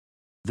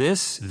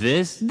This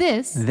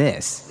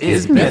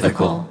is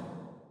mythical.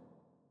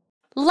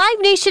 Live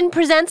Nation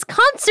presents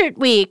Concert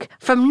Week.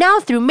 From now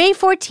through May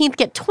 14th,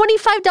 get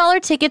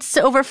 $25 tickets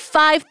to over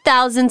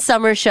 5,000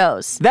 summer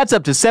shows. That's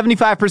up to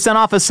 75%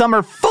 off a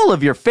summer full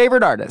of your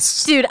favorite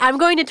artists. Dude, I'm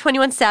going to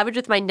 21 Savage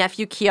with my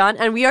nephew Keon,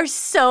 and we are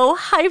so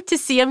hyped to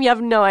see him. You have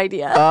no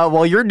idea.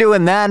 While you're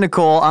doing that,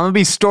 Nicole, I'm going to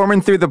be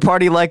storming through the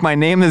party like my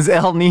name is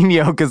El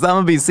Nino, because I'm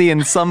going to be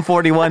seeing Sum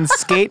 41.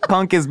 Skate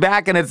Punk is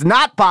back, and it's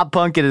not pop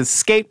punk, it is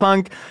skate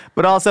punk.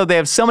 But also, they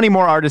have so many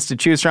more artists to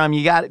choose from.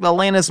 You got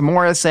Alanis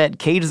Morissette,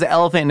 Cage the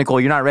Elephant. Nicole,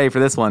 you're not ready for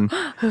this one.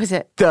 Who is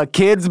it? The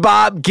Kids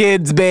Bob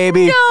Kids,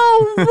 baby.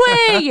 No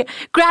way!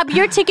 Grab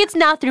your tickets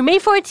now through May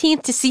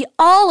 14th to see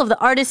all of the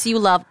artists you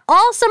love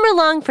all summer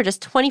long for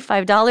just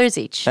 $25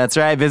 each. That's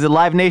right. Visit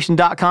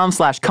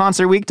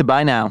livenation.com/concert week to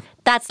buy now.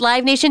 That's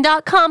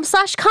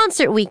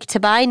livenation.com/concert week to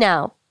buy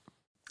now.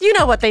 You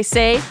know what they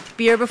say,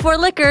 beer before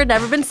liquor,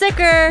 never been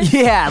sicker.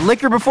 Yeah,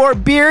 liquor before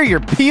beer,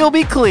 your pee will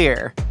be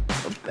clear.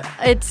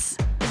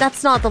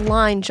 That's not the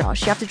line,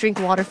 Josh. You have to drink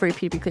water for your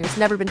pee to be clear. It's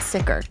never been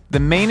sicker. The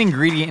main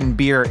ingredient in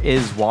beer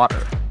is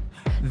water.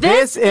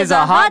 This is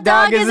a hot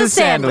dog is a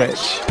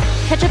sandwich.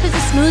 Ketchup is a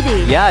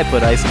smoothie. Yeah, I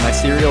put ice in my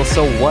cereal,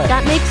 so what?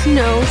 That makes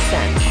no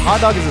sense. A hot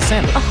dog is a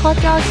sandwich. A hot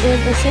dog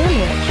is a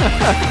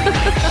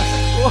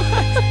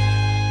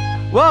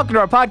sandwich. Welcome to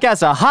our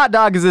podcast, A Hot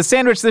Dog is a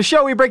Sandwich, the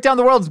show we break down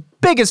the world's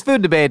biggest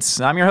food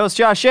debates. I'm your host,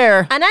 Josh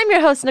Scher. And I'm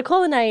your host,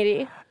 Nicole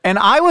Naidi. And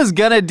I was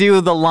going to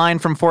do the line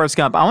from Forrest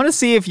Gump. I want to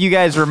see if you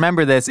guys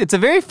remember this. It's a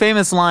very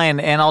famous line,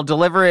 and I'll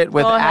deliver it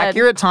with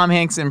accurate Tom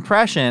Hanks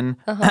impression.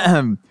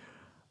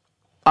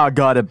 I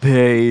gotta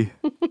pay.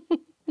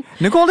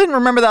 Nicole didn't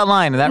remember that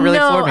line, and that really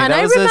floored me.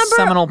 That was a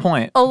seminal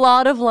point. A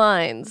lot of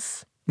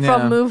lines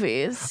from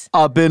movies.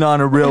 I've been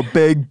on a real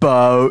big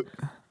boat.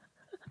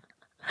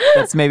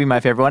 That's maybe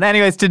my favorite one.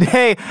 Anyways,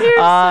 today, You're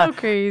so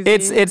crazy.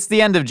 It's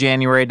the end of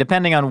January,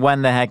 depending on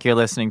when the heck you're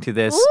listening to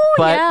this. Ooh,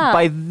 but yeah.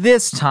 by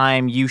this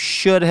time, you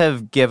should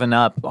have given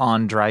up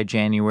on dry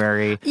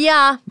January.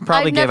 Yeah.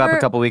 Probably gave up a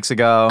couple weeks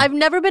ago. I've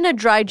never been a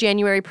dry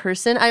January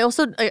person. I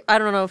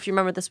don't know if you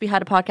remember this. We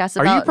had a podcast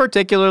about... Are you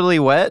particularly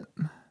wet?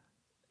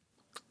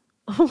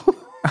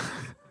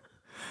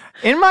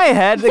 In my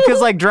head, because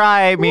like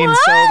dry means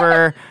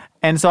sober.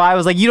 And so I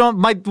was like,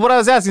 what I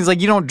was asking is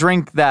like, you don't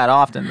drink that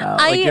often though.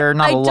 You're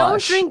not a lush. I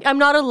don't drink, I'm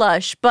not a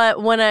lush,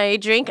 but when I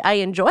drink, I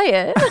enjoy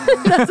it.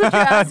 That's what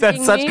you're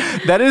asking me.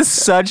 That is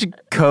such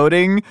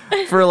coding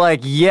for like,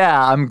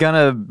 yeah, I'm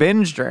gonna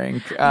binge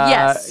drink.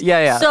 Yes.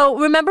 Yeah. So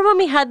remember when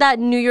we had that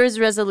New Year's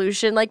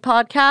resolution like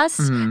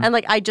podcast and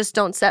like I just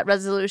don't set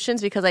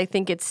resolutions because I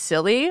think it's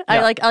silly. Yeah.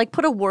 I like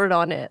put a word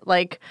on it.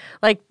 Like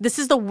this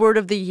is the word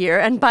of the year.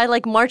 And by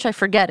like March, I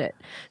forget it.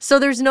 So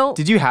there's no...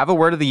 Did you have a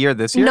word of the year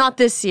this year? Not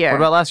this year. What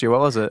about last year?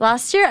 What was it?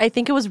 Last year, I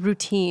think it was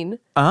routine.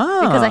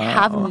 Oh. Because I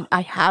have none.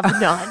 I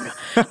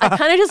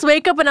kind of just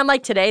wake up and I'm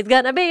like, today's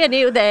gonna be a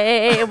new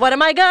day. What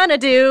am I gonna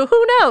do?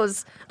 Who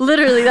knows?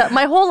 Literally,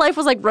 my whole life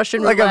was like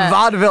Russian roulette. Like a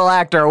vaudeville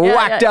actor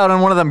whacked out on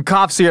one of them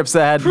cough syrups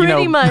that had,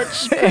 pretty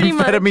much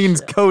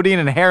amphetamines, codeine,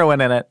 and heroin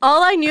in it.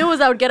 All I knew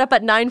was I would get up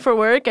at 9 for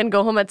work and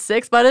go home at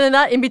 6. But other than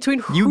that, in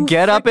between, you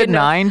get up at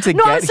 9 to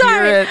get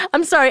here.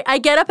 I'm sorry. I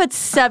get up at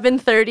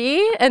 7:30,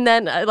 and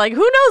then like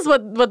who knows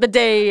what the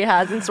day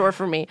has in store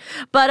for me.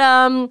 But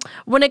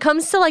when it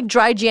comes to like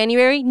dry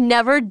January,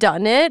 never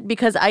done it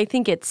because I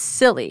think it's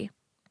silly.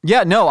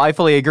 Yeah, no, I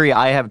fully agree.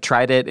 I have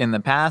tried it in the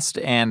past,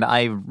 and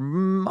I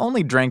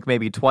only drank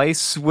maybe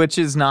twice, which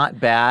is not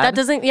bad. That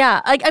doesn't,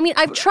 yeah. Like, I mean,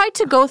 I've tried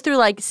to go through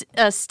like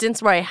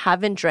stints where I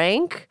haven't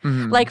drank.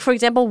 Mm-hmm. Like, for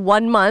example,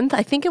 1 month,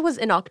 I think it was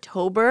in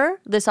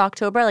this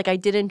October, like I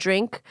didn't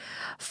drink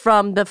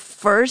from the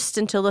 1st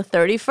until the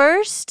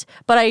 31st,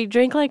 but I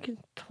drank like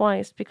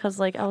twice because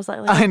like I was like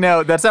I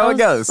know, that's how it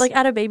goes. Like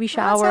at a baby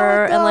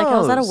shower and like I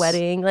was at a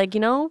wedding, like, you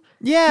know?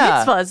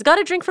 Yeah. Mitzvahs.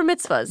 Gotta drink for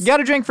mitzvahs. You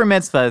gotta drink for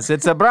mitzvahs.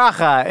 It's a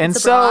bracha. And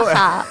it's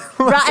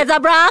a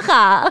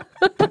bracha.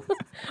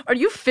 Are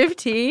you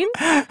 15?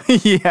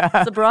 Yeah.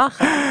 It's a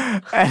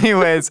bracha.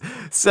 Anyways,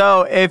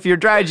 so if your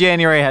dry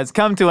January has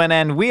come to an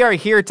end, we are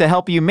here to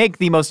help you make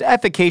the most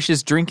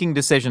efficacious drinking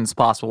decisions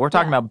possible. We're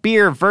talking about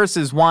beer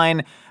versus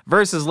wine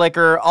versus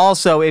liquor.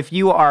 Also, if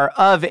you are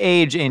of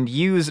age and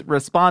use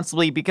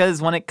responsibly,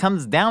 because when it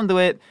comes down to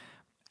it,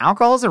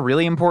 alcohol is a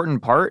really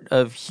important part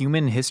of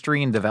human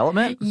history and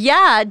development.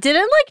 Yeah.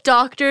 Didn't like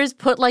doctors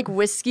put like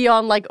whiskey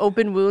on like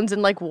open wounds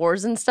and like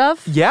wars and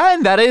stuff? Yeah,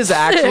 and that is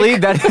actually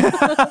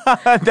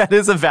that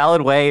is a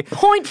valid way.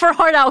 Point for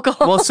hard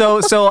alcohol. Well,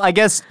 so I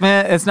guess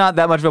it's not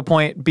that much of a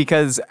point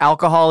because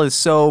alcohol is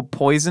so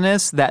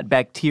poisonous that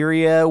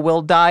bacteria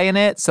will die in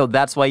it. So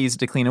that's why I use it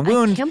to clean a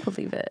wound. I can't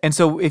believe it. And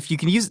so if you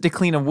can use it to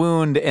clean a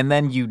wound and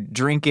then you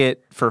drink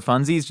it for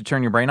funsies to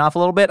turn your brain off a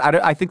little bit,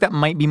 I think that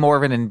might be more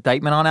of an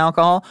indictment on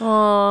alcohol.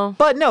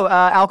 But no,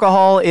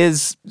 alcohol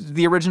is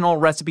the original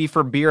recipe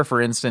for beer,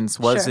 for instance,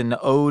 was an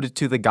ode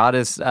to the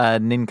goddess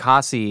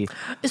Ninkasi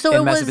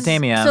in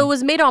Mesopotamia. So it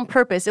was made on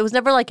purpose. It was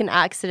never like an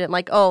accident,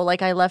 like, oh,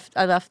 like I left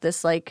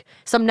this, like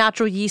some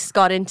natural yeast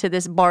got into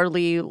this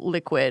barley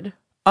liquid.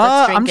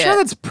 Let's drink I'm sure it.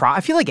 that's I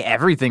feel like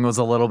everything was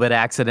a little bit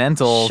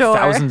accidental Sure.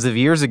 thousands of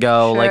years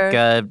ago. Sure.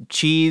 Like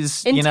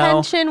cheese,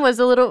 Intention was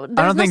a little.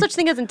 There was no think- such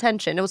thing as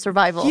intention. It was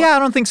survival. Yeah, I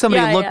don't think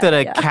somebody Yeah, looked yeah, at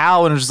a yeah.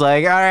 cow and was just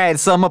like, all right,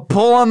 so I'm going to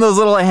pull on those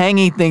little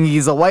hangy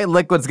thingies. A white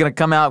liquid's going to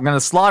come out. I'm going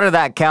to slaughter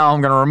that cow.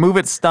 I'm going to remove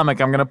its stomach.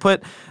 I'm going to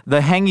put the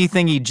hangy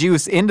thingy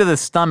juice into the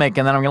stomach,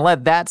 and then I'm going to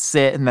let that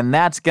sit, and then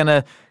that's going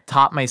to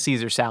top my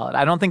Caesar salad.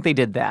 I don't think they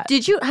did that.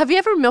 Have you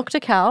ever milked a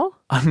cow?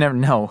 I've never,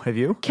 no, have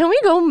you? Can we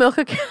go milk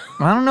a cow?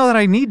 I don't know that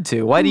I need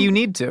to. Why do you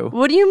need to?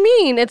 What do you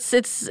mean? It's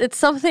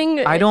something.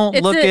 I don't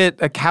it's look at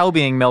a cow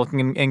being milked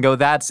and go,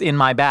 that's in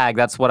my bag.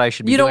 That's what I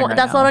should be You doing don't. right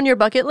That's now. not on your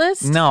bucket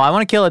list. No, I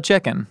want to kill a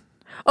chicken.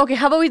 Okay,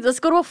 how about let's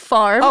go to a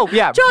farm. Oh,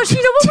 yeah. Josh,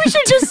 you know what we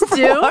should just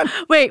do? What?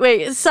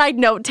 Wait. Side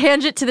note,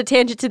 tangent to the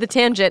tangent to the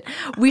tangent.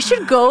 We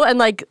should go and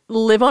like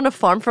live on a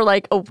farm for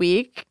like a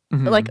week.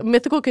 Like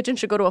Mythical Kitchen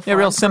should go to a farm. Yeah,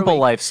 real for a simple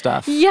week. life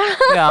stuff. Yeah.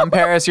 Yeah, I'm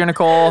Paris, you're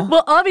Nicole.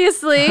 Well,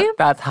 obviously.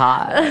 That's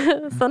hot.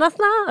 So that's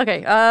not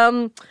okay.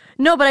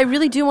 No, but I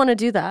really do want to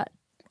do that.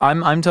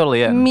 I'm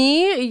totally in.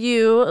 Me,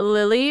 you,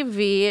 Lily,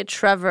 V,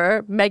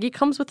 Trevor, Maggie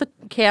comes with a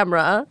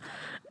camera,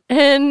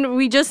 and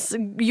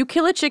you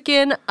kill a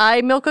chicken,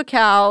 I milk a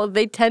cow,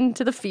 they tend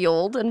to the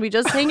field, and we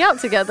just hang out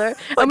together,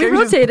 and we you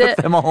just rotate put it.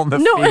 them all in the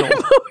no,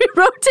 field. we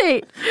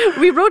rotate.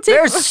 We rotate.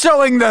 They're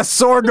sowing the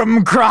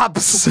sorghum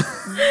crops.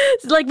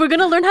 Like we're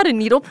gonna learn how to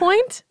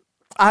needlepoint.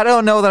 I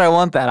don't know that I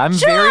want that. I'm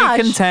very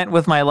Josh! content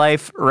with my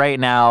life right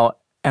now,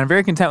 and I'm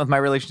very content with my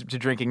relationship to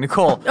drinking.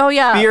 Nicole. Oh,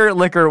 yeah. Beer,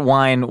 liquor,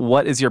 wine.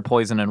 What is your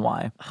poison and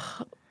why?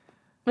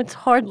 It's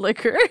hard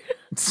liquor.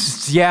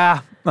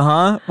 Yeah.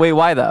 Wait,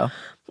 why though?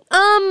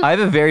 I have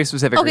a very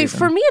specific Okay, reason.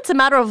 for me, it's a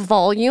matter of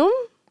volume.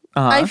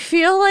 I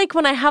feel like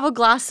when I have a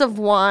glass of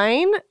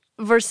wine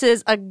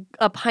versus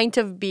a pint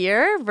of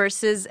beer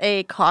versus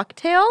a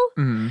cocktail,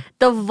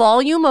 the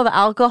volume of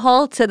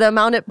alcohol to the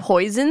amount it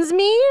poisons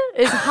me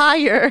is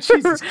higher.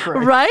 Jesus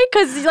Christ. Right?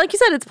 Because, like you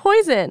said, it's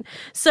poison.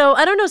 So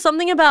I don't know,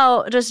 something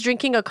about just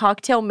drinking a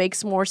cocktail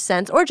makes more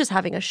sense, or just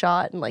having a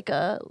shot and like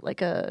a.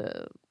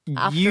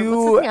 After, You,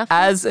 what's the thing after?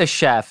 as a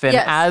chef and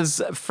Yes.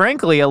 as,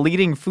 frankly, a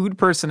leading food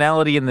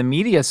personality in the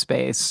media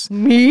space,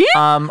 Me?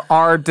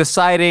 are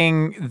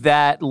deciding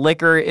that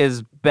liquor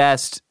is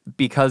best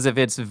because of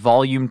its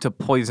volume to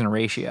poison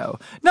ratio.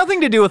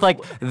 Nothing to do with like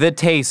the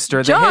taste or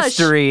the Josh,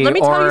 history. let me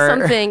tell you or-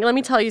 something. Let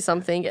me tell you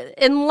something.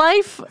 In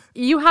life,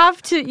 you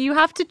have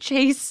to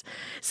chase.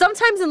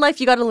 Sometimes in life,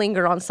 you got to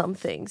linger on some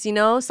things. You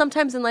know.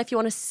 Sometimes in life, you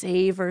want to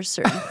savor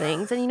certain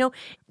things, and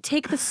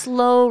take the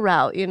slow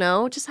route.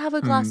 Just have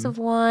a glass of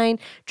wine,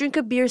 drink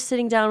a beer,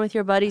 sitting down with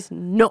your buddies.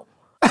 No,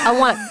 I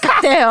want a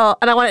cocktail,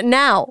 and I want it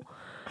now.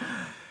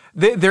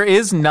 There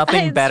is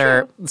nothing It's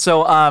better.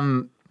 So,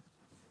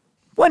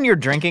 when you're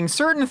drinking,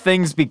 certain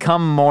things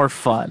become more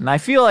fun. I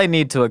feel I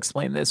need to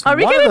explain this. Are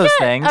we One gonna of those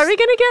get? things. Are we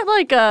gonna get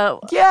like a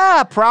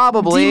Yeah,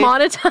 probably.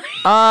 demonetized?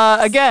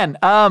 Again,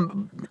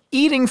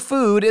 eating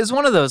food is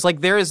one of those.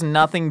 Like, there is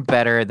nothing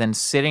better than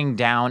sitting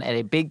down at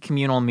a big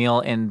communal meal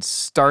and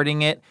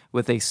starting it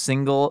with a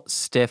single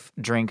stiff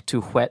drink to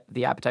whet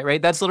the appetite,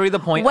 right? That's literally the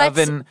point Wet, of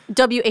an...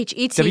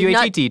 W-H-E-T, W-H-E-T,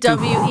 not to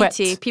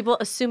W-E-T. whet. People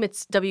assume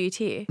it's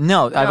W-E-T.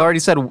 No, I've already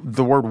said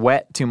the word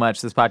wet too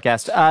much this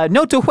podcast.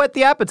 No, to whet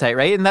the appetite,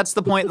 right? And that's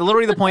the point,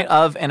 literally the point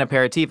of an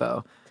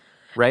aperitivo,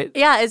 right?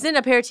 Yeah, isn't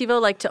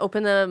aperitivo like to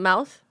open the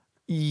mouth?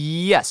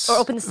 Yes. Or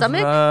open the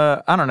stomach?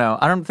 I don't know.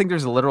 I don't think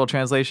there's a literal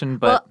translation,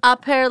 but Well,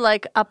 aper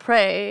like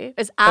après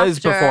is after. Is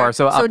before,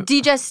 so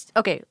digest.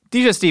 Okay.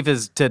 digestif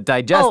is to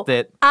digest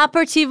it.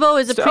 Aperitivo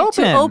is To to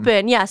open.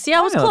 open. Yeah, see,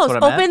 I was know that's close. what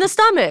I meant. Open the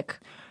stomach.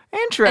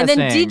 Interesting. And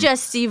then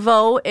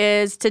digestivo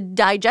is to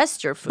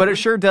digest your food. But it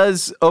sure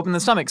does open the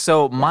stomach.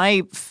 So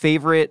my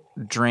favorite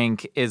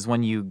drink is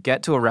when you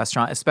get to a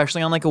restaurant,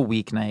 especially on like a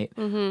weeknight,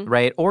 Mm-hmm.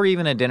 right? Or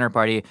even a dinner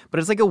party. But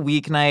it's like a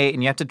weeknight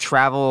and you have to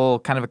travel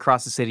kind of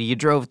across the city. You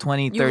drove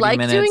 20, 30 like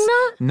minutes. doing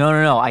that?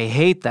 No. I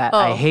hate that.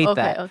 I Oh, hate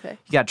okay, that. okay.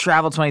 You got to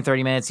travel 20,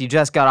 30 minutes. You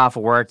just got off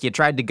of work. You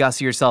tried to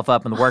gussy yourself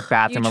up in the work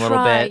bathroom a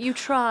little bit. You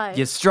try.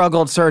 You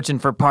struggled searching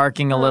for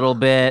parking a little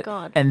bit.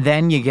 God. And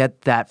then you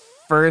get that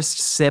first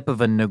sip of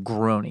a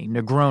Negroni.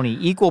 Negroni,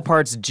 equal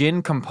parts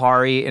gin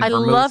Campari and I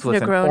vermouth love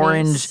with Negronis. an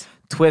orange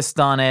twist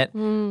on it.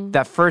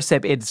 That first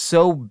sip, it's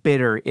so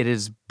bitter. It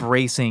is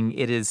bracing.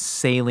 It is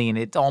saline.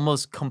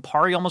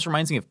 Campari almost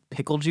reminds me of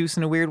pickle juice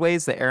in a weird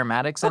ways, the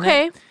aromatics in it.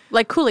 Okay.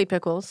 Like Kool-Aid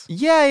pickles.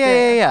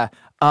 Yeah.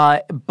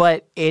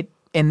 But it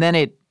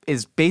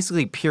is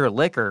basically pure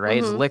liquor, right?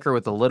 It's liquor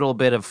with a little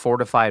bit of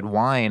fortified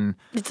wine.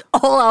 It's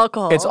all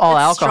alcohol. It's all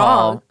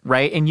alcohol, strong.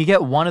 right? And you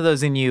get one of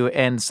those in you,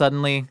 and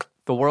suddenly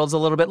the world's a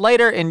little bit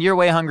lighter, and you're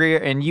way hungrier,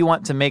 and you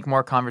want to make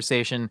more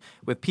conversation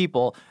with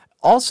people.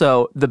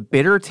 Also, the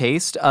bitter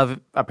taste of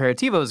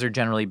aperitivos are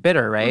generally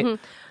bitter, right?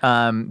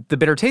 The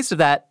bitter taste of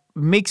that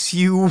makes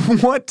you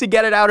want to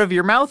get it out of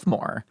your mouth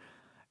more.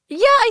 Yeah,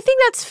 I think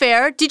that's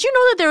fair. Did you know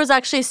that there was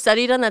actually a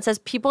study done that says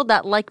people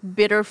that like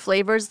bitter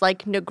flavors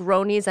like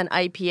Negronis and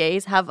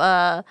IPAs have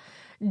a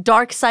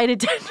dark-sided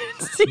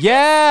tendency?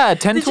 Yeah,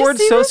 tend Did you towards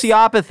see this?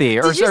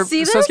 sociopathy. Did you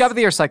see this?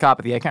 Sociopathy or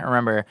psychopathy, I can't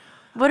remember.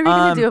 What are we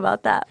going to do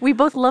about that? We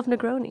both love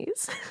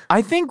Negronis.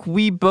 I think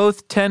we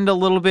both tend a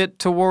little bit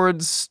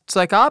towards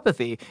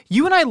psychopathy.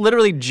 You and I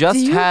literally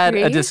just had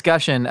a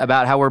discussion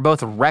about how we're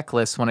both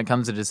reckless when it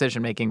comes to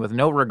decision making with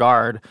no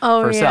regard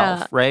for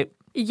self, right?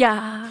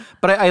 Yeah.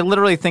 But I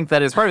literally think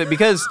that is part of it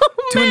because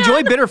to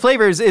enjoy bitter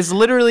flavors is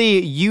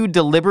literally you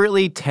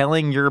deliberately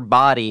telling your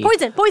body,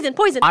 Poison.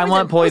 I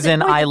want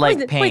poison, I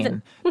like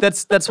pain.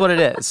 That's what it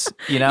is,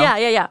 you know?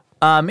 Yeah.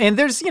 And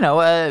there's,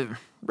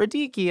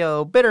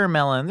 radicchio, bitter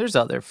melon. There's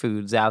other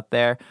foods out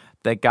there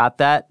that got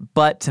that.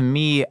 But to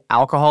me,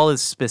 alcohol is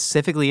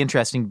specifically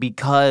interesting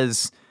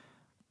because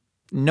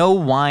no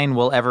wine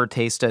will ever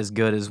taste as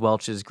good as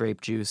Welch's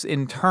grape juice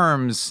in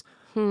terms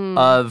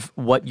of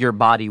what your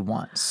body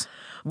wants.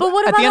 But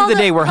what At about the end of the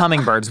all day, we're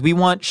hummingbirds. We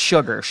want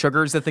sugar.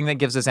 Sugar is the thing that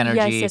gives us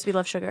energy. Yes, we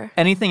love sugar.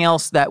 Anything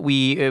else that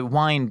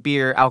wine,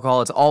 beer,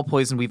 alcohol, it's all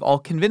poison. We've all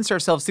convinced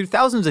ourselves through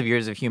thousands of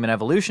years of human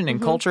evolution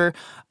and culture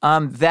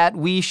that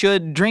we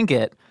should drink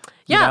it.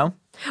 Yeah. You know?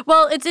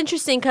 Well, it's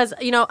interesting because,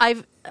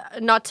 I've,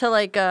 not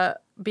to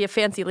be a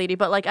fancy lady,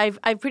 but I've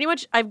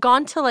I've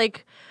gone to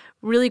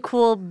really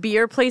cool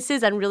beer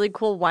places and really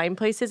cool wine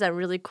places and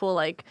really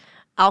cool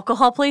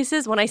alcohol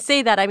places. When I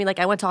say that, I mean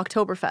I went to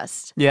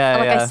Oktoberfest. Yeah,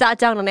 and, yeah. I sat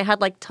down and I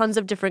had tons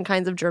of different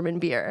kinds of German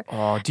beer.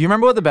 Oh, do you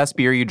remember what the best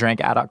beer you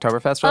drank at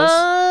Oktoberfest was?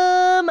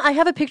 I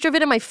have a picture of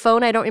it in my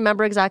phone. I don't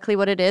remember exactly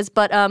what it is,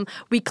 but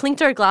we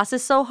clinked our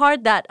glasses so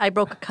hard that I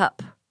broke a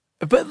cup.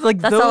 But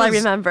that's all I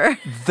remember.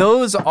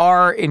 Those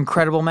are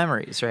incredible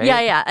memories, right?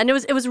 Yeah, and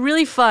it was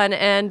really fun,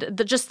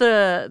 and just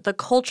the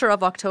culture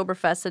of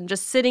Oktoberfest, and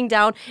just sitting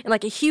down in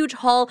a huge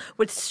hall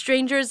with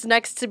strangers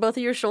next to both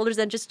of your shoulders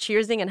and just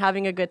cheersing and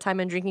having a good time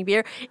and drinking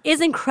beer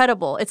is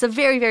incredible. It's a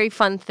very, very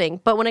fun thing.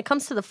 But when it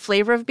comes to the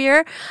flavor of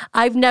beer,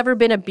 I've never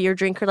been a beer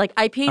drinker.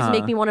 IPAs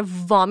make me want to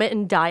vomit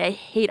and die. I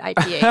hate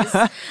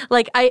IPAs.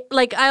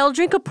 I'll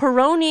drink a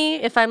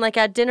Peroni if I'm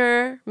at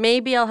dinner.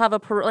 Maybe I'll have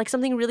a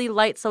something really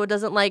light so it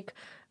doesn't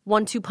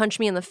 1-2 punch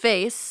me in the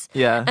face.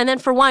 Yeah. And then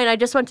for wine, I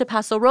just went to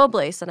Paso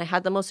Robles and I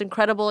had the most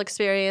incredible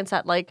experience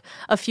at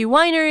a few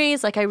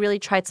wineries. I really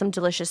tried some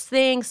delicious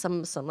things,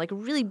 some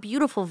really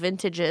beautiful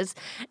vintages.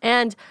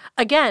 And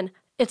again,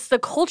 it's the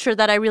culture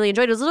that I really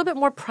enjoyed. It was a little bit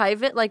more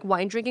private,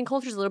 wine drinking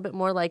culture is a little bit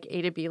more A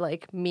to B,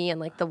 me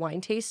and the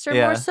wine taster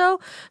more so.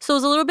 So it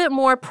was a little bit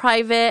more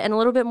private and a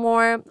little bit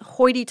more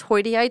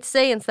hoity-toity, I'd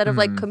say, instead of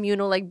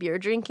communal beer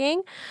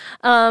drinking.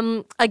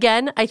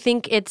 Again, I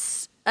think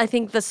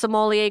the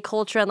sommelier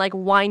culture and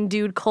wine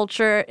dude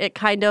culture, it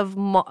kind of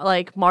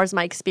mars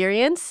my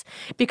experience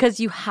because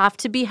you have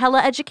to be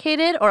hella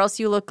educated or else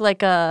you look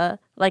like a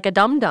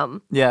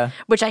dum-dum. Yeah.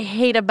 Which I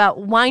hate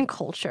about wine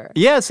culture.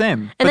 Yeah,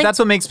 same. But that's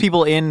what makes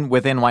people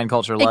within wine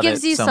culture love it. It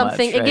gives you so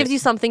something. much, right? It gives you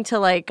something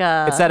to it's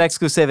that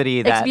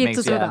exclusivity that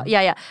makes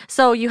Yeah.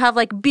 So you have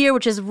beer,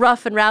 which is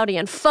rough and rowdy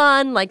and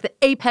fun, the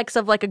apex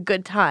of a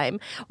good time.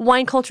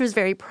 Wine culture is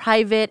very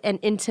private and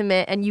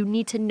intimate, and you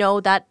need to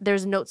know that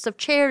there's notes of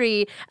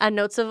cherry and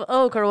notes of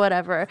oak or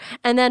whatever.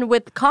 And then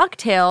with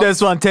cocktails,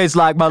 this one tastes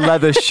like my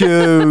leather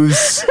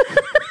shoes.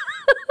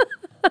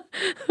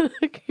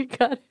 You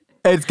got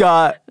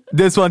it.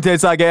 This one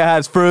tastes like it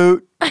has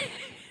fruit.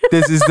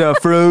 This is the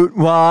fruit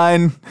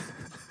wine.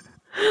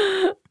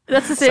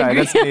 That's the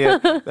same.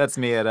 Sorry, that's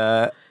me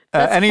at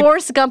that's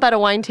Forrest Gump at a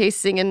wine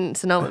tasting in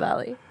Sonoma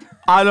Valley.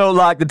 I don't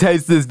like to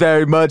taste this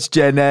very much,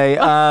 Jenny.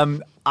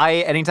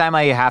 Anytime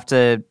I have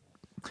to,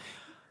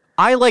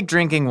 I like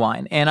drinking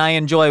wine, and I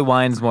enjoy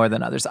wines more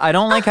than others. I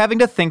don't like having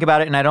to think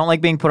about it, and I don't like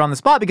being put on the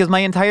spot because my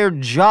entire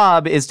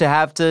job is to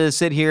have to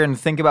sit here and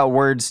think about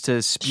words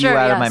to spew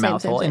out of my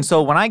mouth hole. And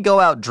so when I go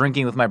out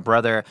drinking with my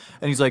brother,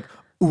 and he's like,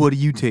 what do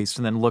you taste?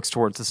 And then looks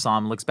towards the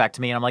som, looks back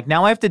to me, and I'm like,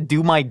 now I have to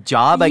do my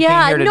job. I came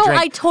here to drink.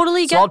 I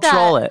totally get that. I'll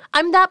troll it.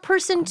 I'm that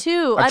person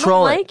too. I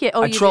don't like it.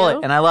 Oh, I troll it,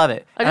 and I love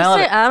it.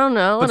 I don't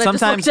know. But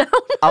sometimes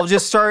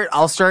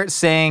I'll start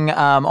saying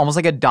almost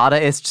like a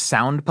Dadaist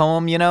sound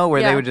poem,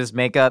 where they would just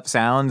make up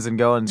sounds and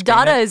go and scream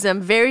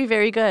Dadaism, very,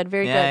 very good,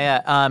 very good.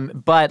 Yeah.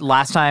 But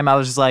last time I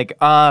was just like,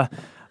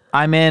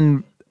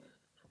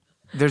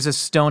 there's a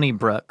stony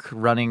brook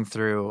running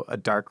through a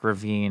dark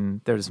ravine.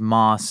 There's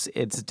moss.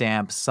 It's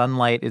damp.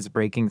 Sunlight is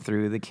breaking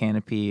through the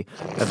canopy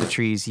of the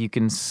trees. You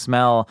can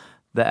smell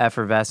the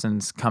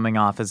effervescence coming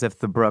off as if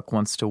the brook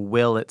wants to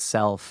will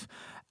itself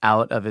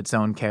out of its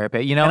own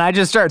carapace. And I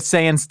just start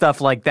saying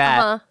stuff like that.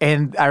 Uh-huh.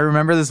 And I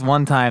remember this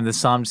one time, the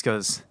som just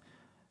goes,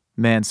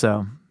 man,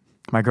 so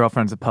my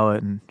girlfriend's a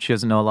poet and she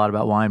doesn't know a lot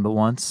about wine, but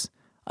once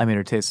I made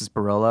her taste this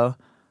Barolo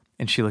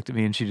and she looked at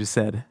me and she just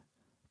said,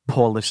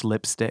 Polish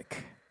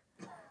lipstick.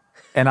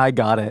 And I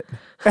got it.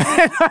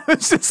 And I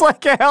was just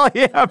like, hell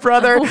yeah,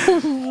 brother.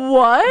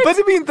 What? But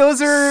I mean,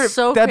 those are...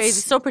 So crazy,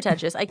 so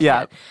pretentious. I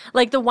can't.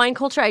 Yeah. The wine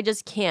culture, I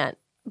just can't.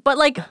 But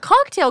like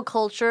cocktail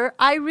culture,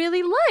 I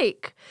really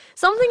like.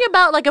 Something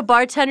about like a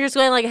bartender's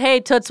going like, "Hey,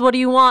 Toots, what do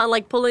you want?" And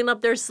like pulling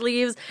up their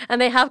sleeves, and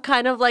they have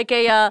kind of like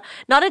a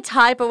not a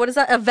tie, but what is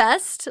that? A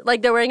vest?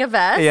 Like they're wearing a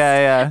vest.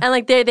 Yeah. And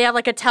like they have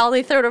like a towel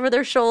they throw it over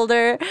their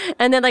shoulder,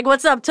 and then like,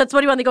 "What's up, Toots?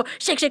 What do you want?" They go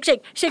shake, shake,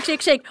 shake, shake,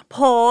 shake, shake,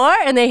 pour,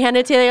 and they hand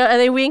it to you, and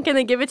they wink and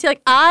they give it to you.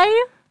 Like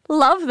I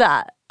love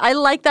that. I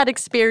like that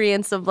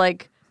experience of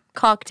like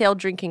cocktail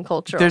drinking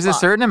culture. There's a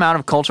certain amount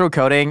of cultural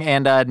coding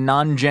and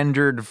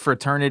non-gendered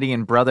fraternity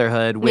and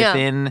brotherhood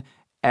within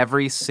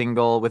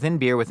within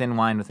beer, within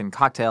wine, within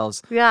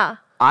cocktails. Yeah.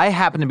 I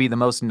happen to be the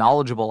most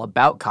knowledgeable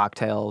about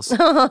cocktails.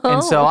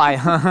 And so I...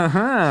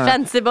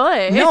 Fancy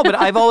boy. No, but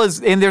I've always...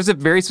 And there's a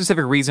very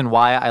specific reason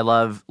why I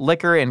love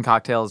liquor and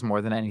cocktails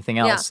more than anything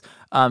else.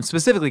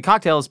 Specifically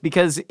cocktails,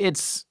 because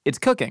it's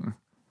cooking,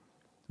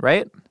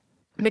 right?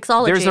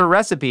 Mixology. There's a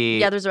recipe.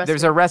 Yeah, there's a recipe.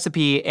 There's a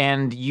recipe,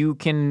 and you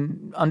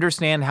can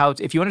understand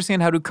if you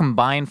understand how to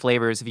combine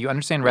flavors, if you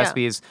understand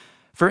recipes.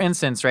 For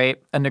instance,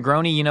 right, a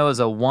Negroni, is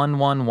a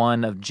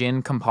 1-1-1 of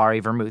gin,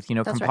 Campari, vermouth.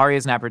 Campari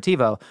is an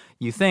aperitivo.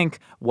 You think,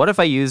 what if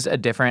I used a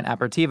different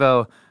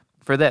aperitivo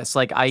for this?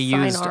 Like I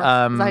used... Did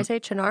I say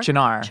Chinar?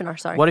 Chinar,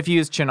 sorry. What if you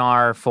used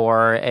Chinar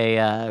for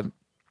a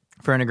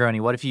Negroni?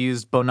 What if you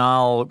use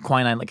Bonal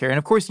quinine liqueur? And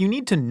of course, you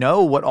need to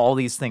know what all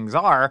these things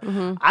are.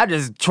 Mm-hmm. I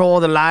just troll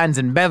the lines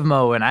in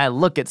Bevmo and I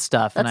look at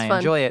stuff and I fun.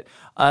 enjoy it.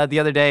 The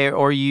other day,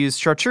 or you use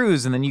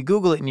chartreuse and then you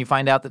Google it and you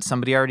find out that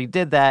somebody already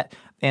did that.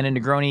 And a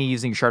Negroni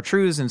using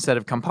chartreuse instead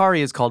of Campari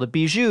is called a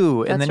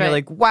bijou. And then you're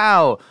like,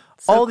 wow,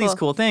 all these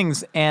cool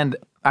things. And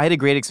I had a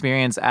great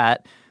experience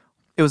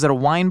it was at a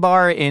wine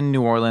bar in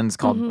New Orleans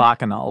called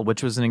Bacchanal,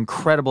 which was an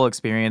incredible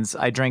experience.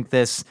 I drank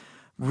this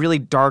really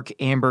dark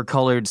amber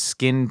colored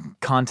skin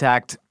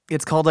contact.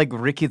 It's called like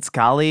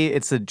Rikitskali.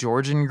 It's a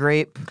Georgian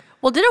grape.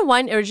 Well, didn't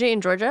wine originate in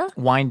Georgia?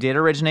 Wine did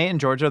originate in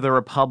Georgia, the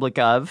Republic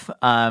of.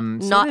 Not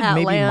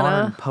maybe Atlanta.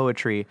 modern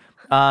poetry.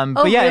 Oh,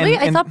 but yeah, really?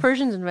 and I thought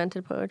Persians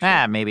invented poetry.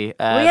 maybe.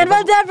 We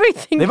invent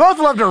everything. They both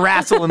love to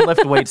wrestle and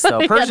lift weights,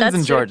 though. Persians that's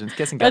and true. Georgians,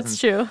 kissing cousins.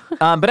 That's true.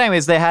 But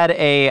anyways, they had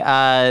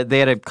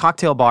a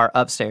cocktail bar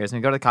upstairs, and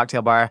you go to the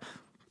cocktail bar,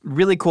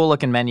 really cool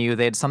looking menu.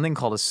 They had something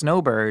called a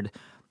Snowbird,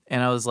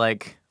 and I was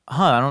like,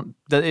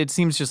 it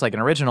seems just like an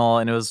original,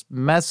 and it was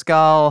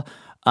mezcal,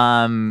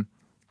 some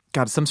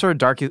sort of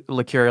dark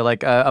liqueur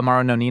like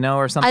Amaro Nonino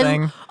or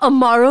something.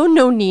 Amaro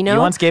Nonino. You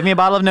once gave me a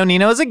bottle of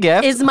Nonino as a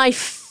gift. Is my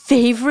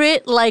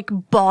favorite like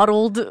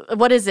bottled.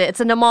 What is it? It's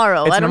an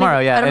Amaro. It's an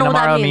Amaro, yeah. I don't know and what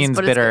that Amaro means, means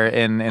but bitter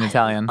in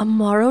Italian.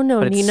 Amaro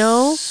But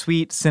Nonino it's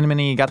sweet,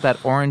 cinnamony, got that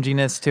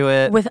oranginess to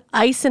it. with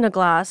ice in a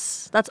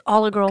glass. That's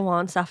all a girl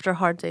wants after a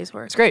hard day's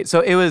work. It's great. So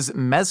it was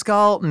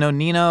mezcal,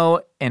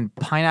 Nonino, and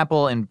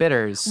pineapple and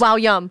bitters. Wow,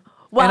 yum.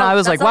 Wow, And I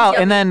was that like, sounds wow.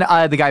 yummy. And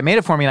then the guy made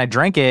it for me and I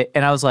drank it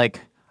and I was like,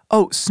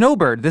 oh,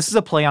 Snowbird. This is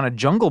a play on a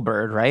jungle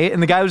bird, right?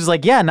 And the guy was just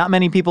like, yeah, not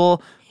many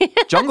people.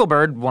 Jungle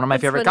Bird, one of my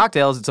favorite funny.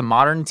 cocktails. It's a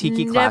modern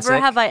tiki classic.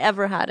 Never have I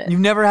ever had it. You've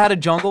never had a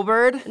jungle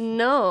bird?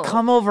 No.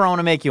 Come over, I want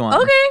to make you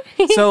one.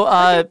 Okay.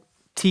 So,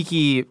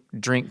 tiki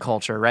drink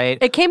culture, right?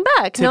 It came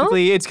back,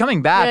 Typically, it's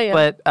coming back, Yeah,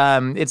 yeah.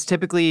 but it's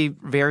typically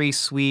very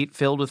sweet,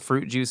 filled with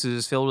fruit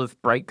juices, filled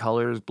with bright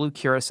colors, blue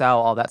curacao,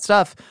 all that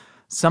stuff.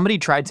 Somebody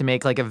tried to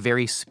make like a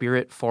very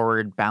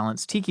spirit-forward,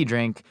 balanced tiki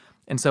drink,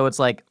 and so it's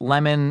like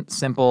lemon,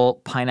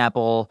 simple,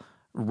 pineapple,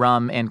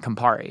 rum, and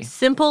Campari.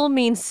 Simple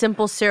means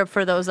simple syrup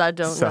for those that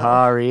don't know.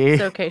 Sorry.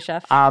 It's okay,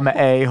 chef. I'm an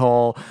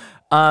a-hole.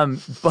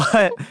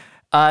 But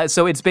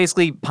so it's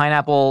basically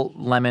pineapple,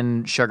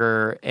 lemon,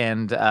 sugar,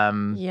 and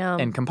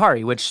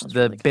Campari, which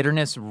the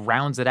bitterness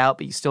rounds it out,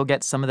 but you still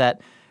get some of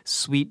that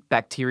sweet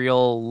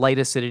bacterial light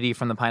acidity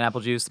from the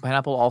pineapple juice. The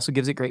pineapple also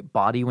gives it great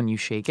body when you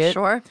shake it.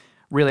 Sure.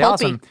 Really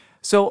Pulpy. awesome.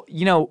 So,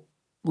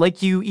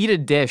 like you eat a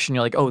dish and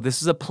you're like, oh, this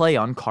is a play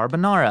on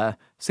carbonara.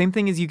 Same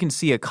thing as you can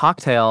see a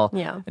cocktail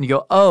Yeah. and you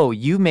go, oh,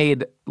 you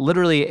made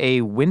literally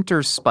a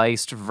winter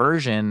spiced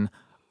version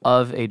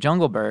of a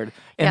jungle bird.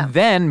 And Yeah.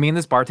 then me and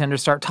this bartender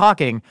start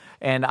talking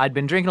and I'd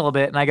been drinking a little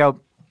bit and I go,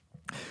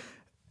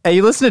 hey,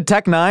 you listen to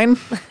Tech Nine?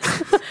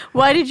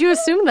 Why did you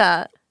assume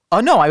that?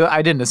 Oh, no,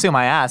 I didn't assume.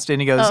 I asked. And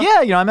he goes,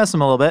 yeah, I mess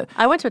him a little bit.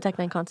 I went to a Tech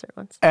Nine concert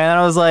once. And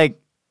I was like,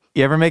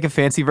 you ever make a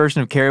fancy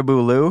version of Caribou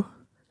Lou?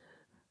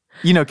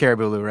 You know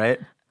Caribou Lou, right?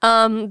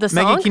 The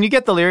song? Maggie, can you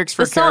get the lyrics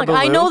for the song. Caribou Lou?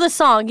 I know the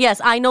song. Yes,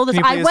 I know the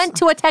Can song. you I please- went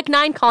to a Tech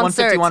Nine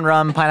concert. 151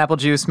 rum, pineapple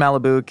juice,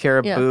 Malibu,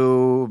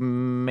 Caribou,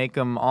 make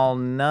them all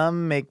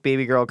numb, make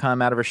baby girl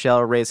come out of her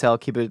shell, raise hell,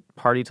 keep it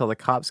party till the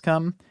cops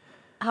come.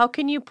 How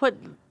can you put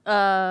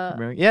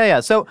Yeah.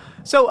 So,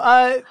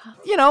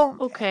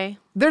 okay.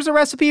 there's a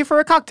recipe for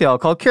a cocktail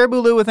called Caribou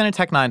Lou within a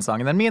Tech Nine song.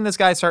 And then me and this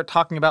guy start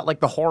talking about like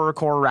the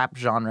horrorcore rap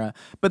genre.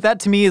 But that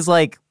to me is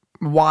like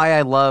why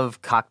I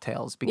love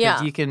cocktails because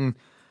Yeah. you can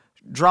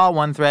draw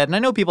one thread. And I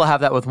know people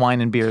have that with wine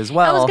and beer as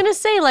well. I was gonna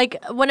say, like,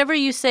 whenever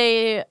you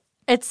say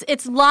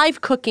It's live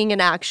cooking in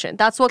action.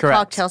 That's what Correct.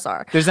 cocktails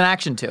are. There's an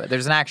action to it.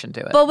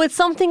 But with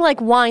something like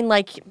wine,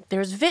 like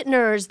there's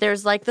vintners,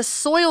 there's like the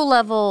soil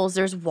levels,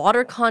 there's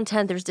water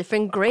content, there's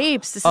different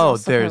grapes. This is all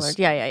stuff I learned.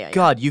 Yeah.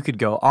 God, you could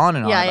go on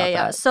and on about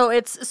that. So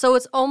it's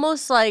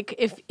almost like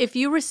if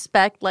you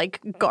respect like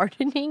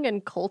gardening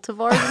and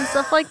cultivars and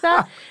stuff like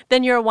that,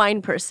 then you're a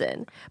wine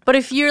person. But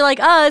if you're like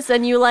us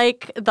and you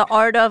like the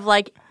art of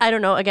like, I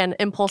don't know, again,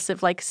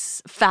 impulsive, like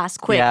fast,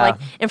 quick, like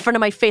in front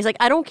of my face, like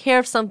I don't care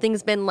if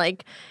something's been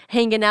like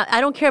hanging out. I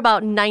don't care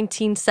about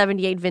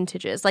 1978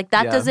 vintages. Like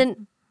that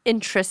doesn't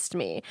interest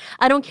me.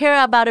 I don't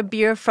care about a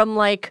beer from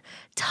like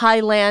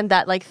Thailand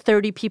that like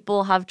 30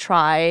 people have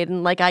tried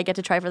and like I get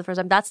to try for the first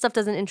time. That stuff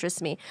doesn't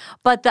interest me.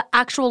 But the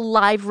actual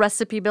live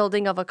recipe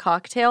building of a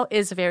cocktail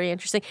is very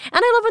interesting. And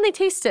I love when they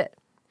taste it.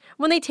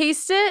 When they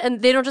taste it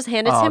and they don't just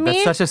hand it to me.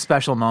 That's such a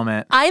special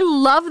moment. I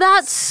love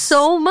that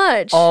so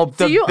much. Oh,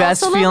 the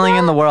best feeling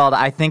in the world.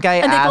 I think I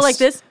and asked... they go like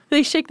this?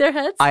 They shake their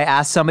heads? I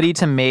asked somebody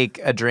to make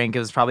a drink. It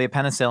was probably a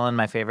penicillin,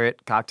 my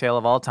favorite cocktail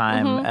of all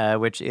time,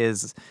 which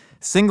is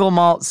single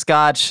malt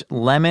scotch,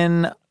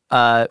 lemon...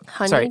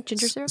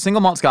 ginger syrup?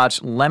 Single malt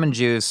scotch, lemon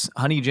juice,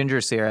 honey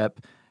ginger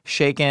syrup,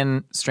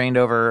 shaken, strained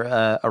over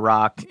a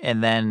rock,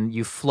 and then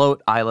you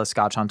float Isla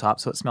scotch on top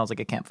so it smells like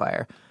a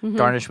campfire,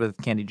 garnished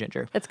with candied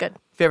ginger. It's good.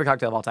 Favorite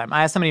cocktail of all time.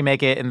 I asked somebody to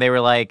make it, and they were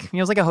like, it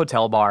was like a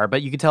hotel bar,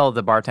 but you could tell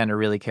the bartender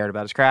really cared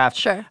about his craft.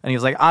 Sure. And he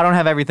was like, I don't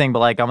have everything, but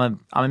like I'm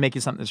gonna make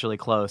you something that's really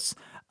close.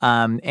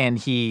 And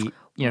he,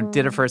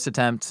 did a first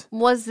attempt.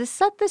 Was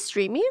this at the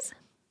Streamies?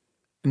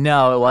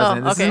 No, it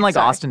wasn't. This is in like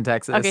sorry. Austin,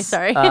 Texas. Okay,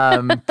 sorry.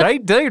 Did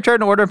I try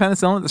to order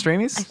penicillin at the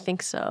Streamies? I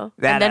think so.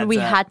 That and then adds we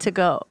up. had to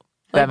go.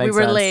 That Like, makes we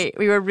were sense. late.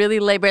 We were really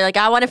late. We're like,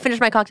 I want to finish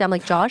my cocktail. I'm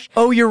like, Josh?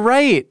 Oh, you're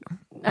right.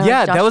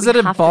 Yeah, Josh, that was we at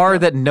a have to bar go.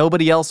 that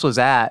nobody else was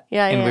at.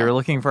 Yeah, and we yeah. were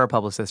looking for a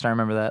publicist. I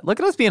remember that. Look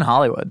at us being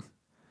Hollywood.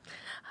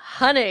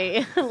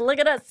 Honey, look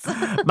at us.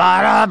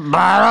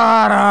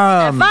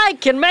 Ba-da-ba-da-dum. If I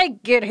can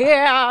make it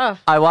here.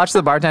 I watched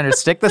the bartender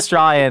stick the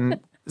straw in,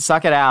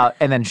 suck it out,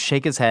 and then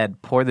shake his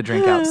head, pour the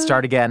drink out,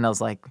 start again. And I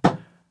was like,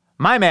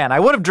 my man, I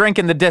would have drank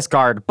in the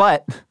discard,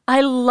 but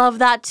I love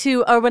that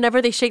too. Or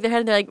whenever they shake their head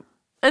and they're like,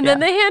 and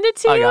then they hand it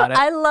to I you. got it.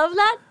 I love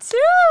that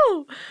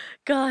too.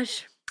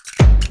 Gosh.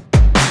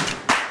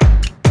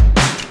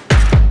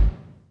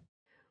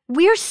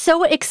 We're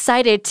so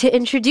excited to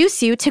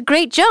introduce you to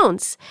Great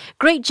Jones.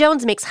 Great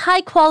Jones makes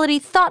high-quality,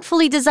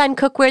 thoughtfully designed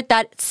cookware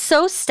that's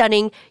so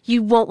stunning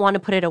you won't want to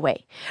put it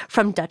away.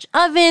 From Dutch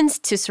ovens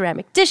to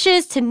ceramic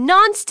dishes to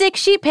non-stick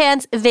sheet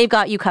pans, they've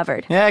got you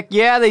covered. heck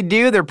yeah, they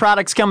do. Their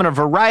products come in a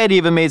variety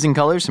of amazing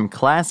colors, from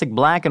classic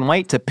black and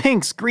white to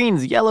pinks,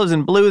 greens, yellows,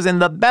 and blues. And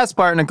the best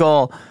part,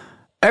 Nicole,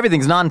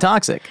 everything's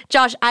non-toxic.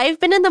 Josh, I've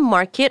been in the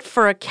market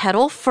for a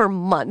kettle for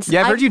months.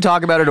 Yeah, I've heard you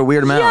talk about it a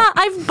weird amount. Yeah,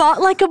 I've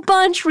bought like a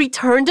bunch,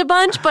 returned a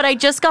bunch, but I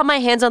just got my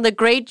hands on the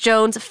Great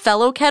Jones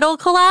Fellow Kettle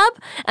collab,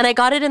 and I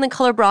got it in the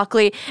color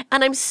broccoli,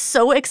 and I'm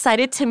so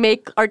excited to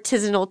make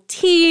artisanal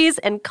teas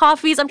and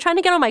coffees. I'm trying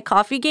to get on my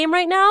coffee game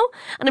right now,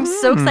 and I'm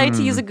so excited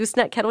to use a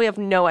gooseneck kettle. You have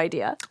no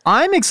idea.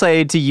 I'm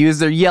excited to use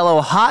their yellow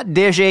hot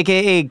dish,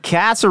 aka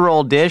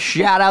casserole dish.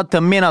 Shout out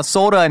to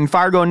Minnesota and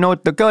Fargo,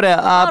 North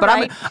Dakota. But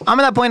right. I'm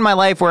at that point in my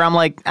life where I'm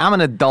like, I'm an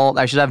adult.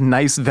 I should have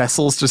nice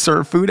vessels to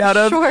serve food out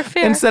of. Sure,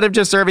 fair. Instead of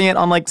just serving it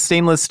on like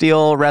stainless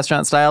steel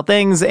restaurant style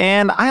things.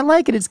 And I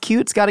like it. It's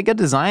cute. It's got a good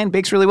design.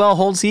 Bakes really well.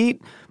 Holds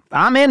heat.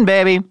 I'm in,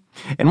 baby.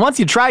 And once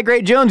you try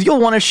Great Jones, you'll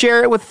want to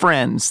share it with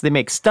friends. They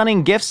make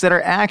stunning gifts that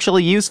are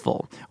actually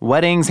useful.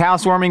 Weddings,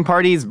 housewarming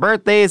parties,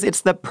 birthdays.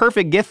 It's the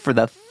perfect gift for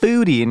the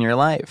foodie in your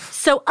life.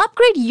 So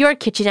upgrade your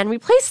kitchen and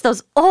replace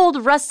those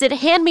old, rusted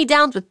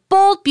hand-me-downs with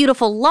bold,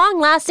 beautiful,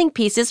 long-lasting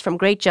pieces from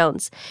Great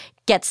Jones.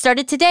 Get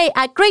started today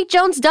at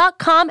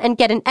greatjones.com and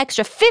get an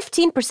extra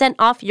 15%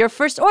 off your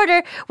first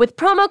order with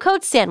promo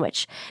code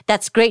SANDWICH.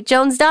 That's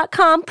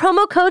greatjones.com,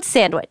 promo code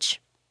SANDWICH.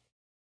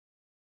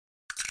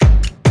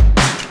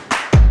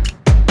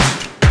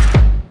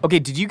 Okay,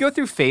 did you go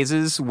through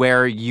phases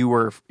where you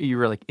were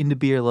like into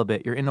beer a little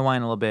bit, you're into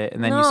wine a little bit,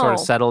 and then you sort of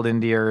No. settled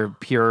into your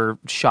pure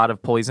shot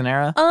of poison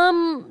era?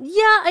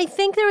 Yeah, I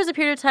think there was a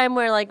period of time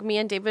where like me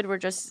and David were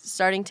just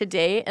starting to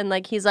date, and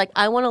like he's like,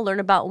 I want to learn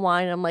about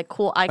wine. And I'm like,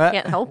 cool, I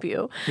can't help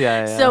you.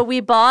 Yeah, yeah. So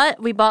we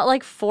bought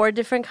like 4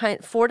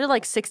 to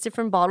like 6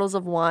 different bottles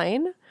of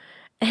wine.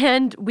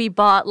 And we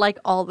bought like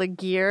all the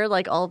gear,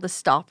 like all the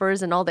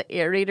stoppers and all the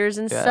aerators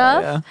and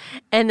stuff. yeah.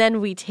 And then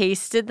we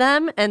tasted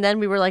them. And then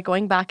we were like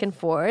going back and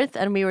forth.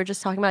 And we were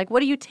just talking about like, what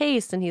do you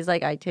taste? And he's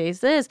like, I taste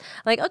this.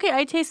 I'm like, okay,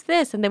 I taste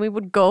this. And then we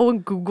would go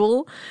and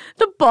Google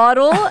the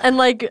bottle and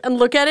like and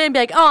look at it and be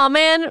like, oh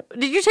man,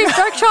 did you taste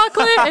dark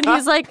chocolate? And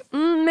he's like,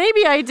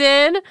 maybe I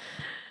did.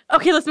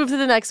 Okay, let's move to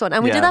the next one.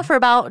 And we Yeah. did that for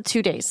about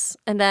 2 days.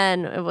 And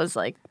then it was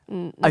like,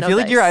 I no feel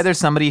like you're dice. either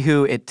somebody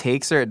who it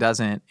takes or it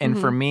doesn't. And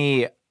Mm-hmm. for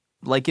me,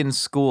 like in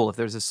school, if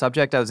there's a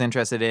subject I was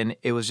interested in,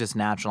 it was just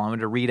natural. I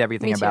wanted to read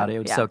everything Me too, about it. It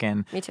would yeah. soak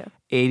in. Me too.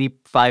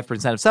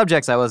 85% of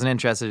subjects I wasn't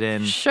interested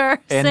in. Sure,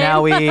 And same.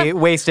 now we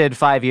wasted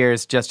 5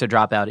 years just to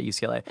drop out at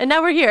UCLA. And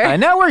now we're here. I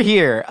know we're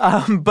here.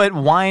 But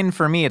wine,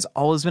 for me, it's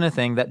always been a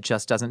thing that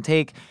just doesn't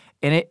take.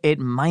 And it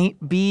might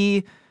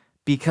be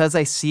because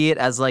I see it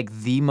as like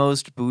the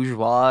most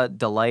bourgeois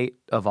delight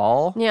of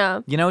all.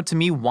 Yeah. You know, to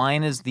me,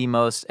 wine is the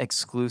most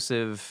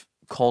exclusive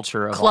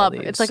culture of Club. all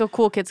these. It's like a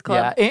cool kids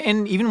club. Yeah,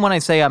 and even when I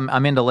say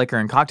I'm into liquor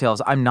and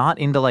cocktails, I'm not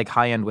into like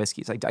high-end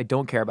whiskeys. I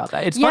don't care about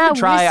that. It's fun to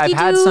try. I've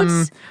had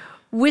some...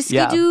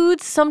 Whiskey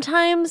dudes,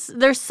 sometimes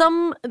there's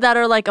some that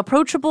are like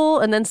approachable,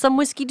 and then some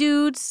whiskey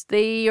dudes,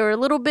 they are a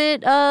little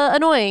bit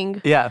annoying.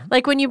 Yeah.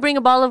 Like when you bring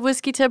a bottle of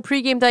whiskey to a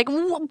pregame, they're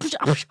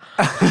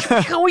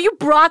like, oh, you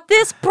brought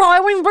this? Bro, I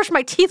won't even brush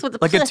my teeth with the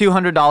Like a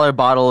 $200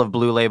 bottle of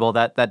Blue Label,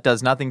 that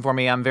does nothing for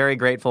me. I'm very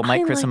grateful.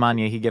 Mike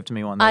Crisamania, he gifted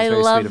me one. That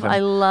was very sweet of him. I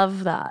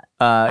love that.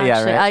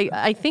 Yeah, right.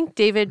 I think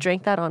David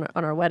drank that on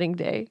our wedding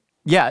day.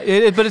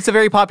 Yeah, but it's a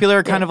very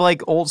popular kind of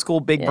like old school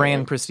big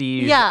brand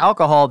prestige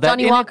alcohol. That,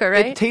 Johnny Walker,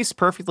 right? It tastes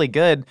perfectly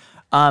good,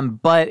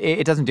 but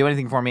it doesn't do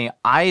anything for me.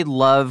 I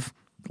love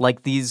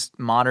like these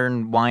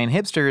modern wine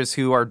hipsters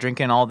who are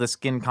drinking all the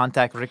skin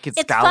contact Ricketts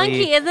It's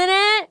funky, isn't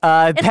it?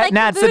 Pet like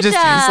nats that just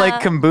taste like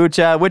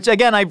kombucha, which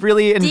again I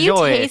really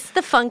enjoy. Do you taste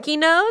the funky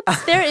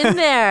notes? They're in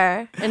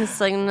there, and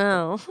it's like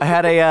no. I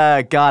had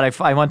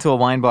I went to a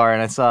wine bar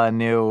and I saw a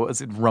new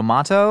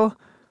Romato.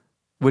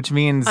 Which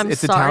means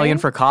it's Italian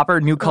for copper.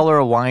 New color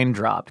of wine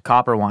dropped.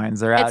 Copper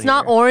wines. They're out It's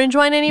not orange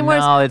wine anymore.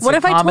 No, it's a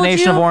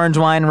combination of orange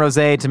wine and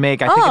rosé to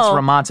make. I think it's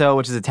Romato,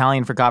 which is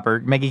Italian for copper.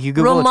 Maggie, can you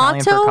Google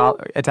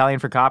Italian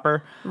for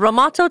copper?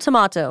 Romato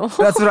tomato.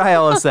 That's what I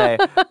always say.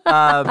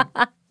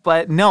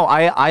 But no,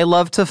 I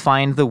love to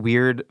find the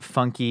weird,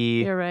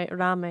 funky... You're right.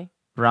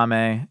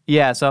 Rame.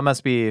 Yeah, so it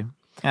must be...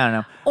 I don't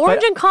know.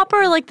 Orange and copper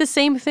are like the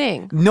same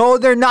thing. No,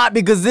 they're not,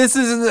 because this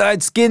is a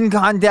skin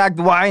contact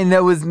wine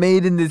that was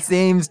made in the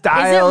same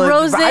style.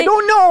 Is it rosé? I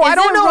don't know. I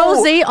don't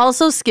know. Rosé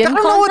also skin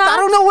contact? I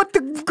don't know what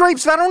the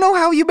grapes. I don't know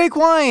how you make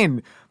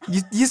wine.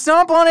 You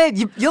stomp on it.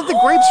 You let the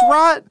grapes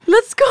rot.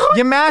 Let's go.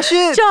 You mash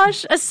it.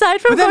 Josh,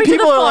 aside from but then going to the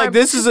people farm, are like,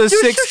 this is a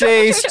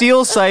 6-day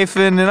steel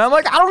siphon. And I'm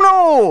like, I don't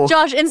know.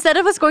 Josh, instead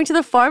of us going to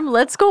the farm,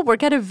 let's go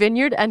work at a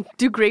vineyard and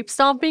do grape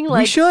stomping like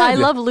we should. I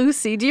Love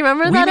Lucy. Do you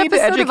remember that episode? We need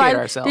to educate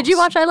ourselves. Did you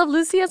watch I Love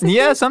Lucy as a kid?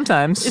 Yeah,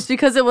 sometimes. It's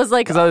because it was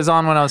like... Because I was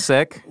on when I was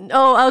sick.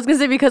 Oh, I was going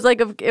to say because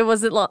like it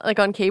wasn't like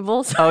on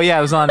cable. So. Oh, yeah,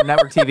 I was on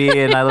network TV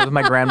and I lived with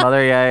my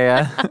grandmother.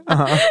 Yeah.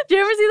 Uh-huh. Do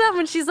you ever see that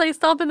when she's like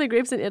stomping the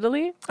grapes in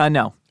Italy?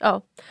 No.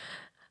 Oh.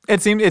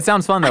 It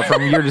sounds fun though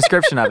from your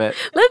description of it.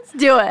 Let's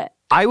do it.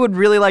 I would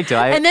really like to.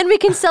 And then we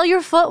can sell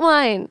your foot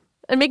wine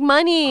and make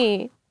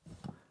money.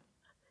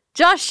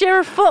 Josh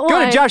Scherer Foot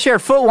Wine. Go to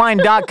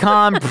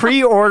joshschererfootwine.com.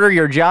 Pre-order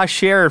your Josh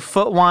Scherer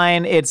Foot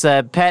Wine. It's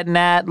a pet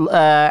nat,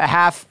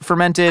 half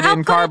fermented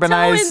and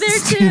carbonized. I'll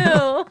put a toe in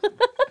there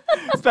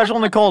too. Special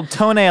Nicole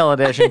Toenail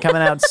Edition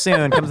coming out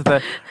soon. Comes with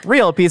a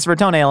real piece of her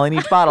toenail in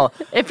each bottle.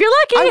 If you're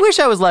lucky. I wish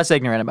I was less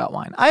ignorant about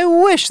wine. I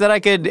wish that I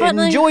could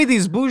enjoy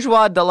these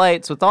bourgeois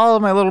delights with all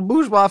of my little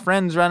bourgeois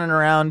friends running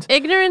around.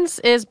 Ignorance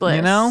is bliss.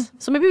 You know?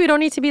 So maybe we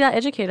don't need to be that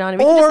educated on it.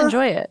 We can just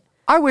enjoy it.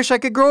 I wish I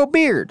could grow a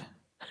beard.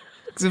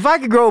 Because if I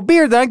could grow a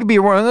beard, then I could be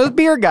one of those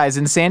beer guys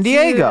in San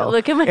Diego. Dude,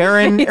 look at my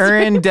face. Or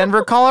in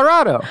Denver,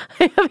 Colorado.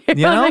 I have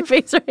hair on my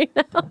face right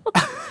now.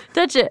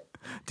 Touch it.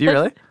 Do you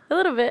really? A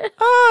little bit.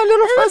 Oh, a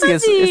little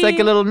fuzzy. It's like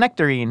a little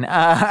nectarine.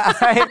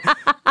 I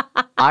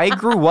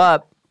grew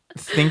up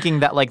thinking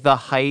that like the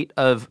height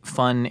of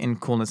fun and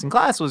coolness in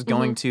class was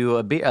going to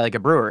a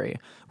brewery,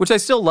 which I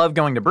still love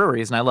going to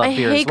breweries and I love beer as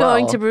well. I hate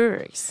going to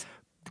breweries.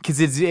 Because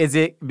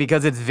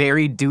because it's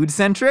very dude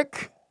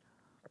centric?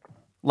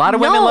 A lot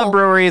of women love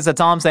breweries, that's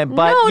all I'm saying.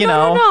 But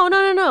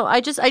No. I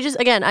just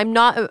again, I'm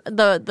not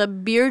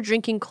the beer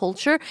drinking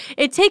culture.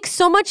 It takes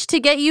so much to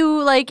get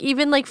you like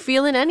even like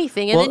feeling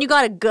anything. And then you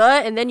got a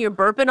gut and then you're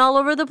burping all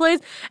over the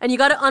place and you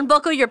got to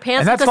unbuckle your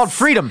pants. And that's called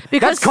freedom.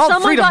 Because that's called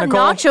someone freedom, got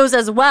Nicole. nachos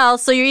as well.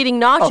 So you're eating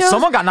nachos. Oh,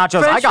 someone got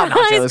nachos. I got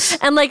nachos.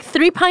 And like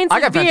 3 pints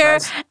of beer.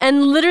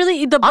 And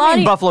literally the body. I'm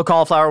eating buffalo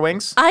cauliflower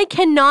wings. I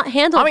cannot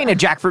handle I'm eating a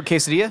jackfruit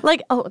quesadilla.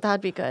 Like, oh,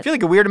 that'd be good. I feel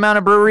like a weird amount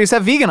of breweries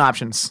have vegan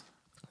options.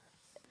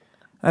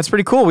 That's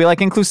pretty cool. We like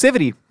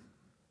inclusivity.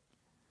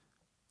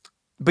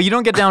 But you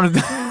don't get down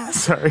with...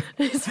 Sorry.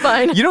 It's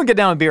fine. You don't get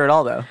down with beer at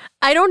all, though.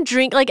 I don't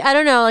drink... Like, I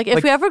don't know. Like,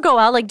 if we ever go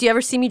out, like, do you ever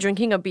see me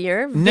drinking a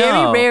beer?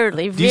 No. Very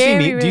rarely. Do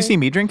you see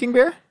me drinking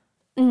beer?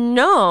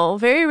 No,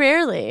 very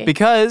rarely.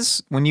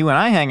 Because when you and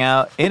I hang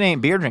out, it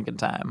ain't beer drinking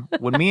time.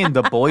 When me and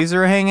the boys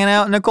are hanging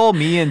out, Nicole,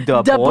 me and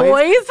the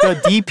boys?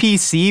 The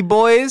DPC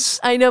boys.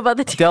 I know about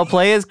the... Del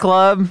Players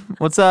Club.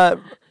 What's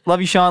up? Love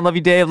you, Sean. Love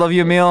you, Dave. Love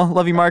you, Emil.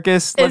 Love you,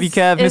 Marcus. Love you,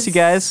 Kev. Miss you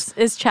guys.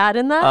 Is Chad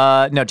in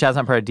that? No, Chad's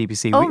not part of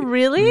DPC. Oh,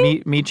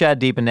 really? Me, Chad,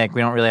 Deep, and Nick. We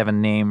don't really have a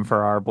name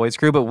for our boys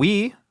crew, but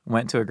we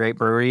went to a great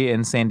brewery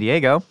in San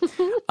Diego.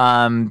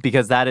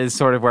 because that is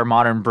sort of where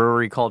modern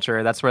brewery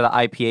culture, that's where the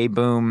IPA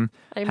boom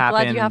I'm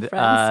happened. glad you have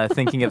friends.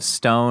 Thinking of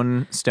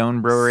Stone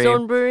Brewery.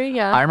 Stone Brewery,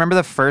 yeah. I remember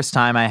the first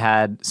time I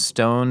had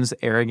Stone's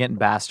Arrogant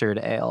Bastard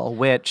Ale,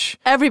 which...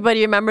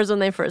 Everybody remembers when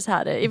they first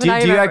had it. Even Do I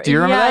you remember.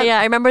 remember that? Yeah,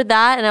 I remember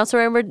that. And I also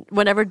remember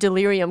whenever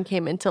Delirium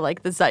came into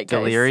like the zeitgeist.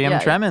 Delirium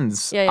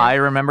Tremens. Yeah. I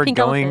remember Pink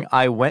going... Elephant.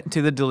 I went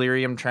to the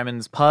Delirium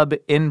Tremens pub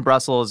in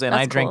Brussels, and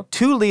That's I drank cool.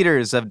 2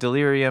 liters of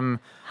Delirium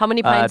How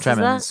many pints is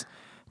Tremens. that?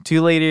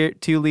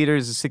 2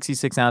 liters is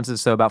 66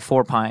 ounces, so about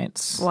 4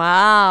 pints.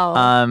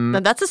 Wow.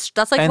 Now that's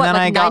like And what, then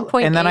like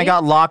 9.8? and then I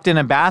got locked in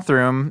a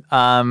bathroom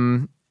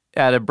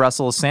at a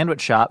Brussels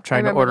sandwich shop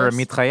trying to remember order a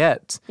this.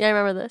 mitraillette. Yeah, I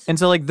remember this. And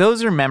so like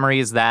those are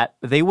memories that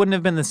they wouldn't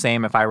have been the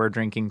same if I were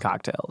drinking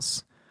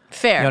cocktails.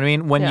 Fair. You know what I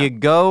mean? When Yeah. you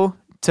go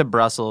to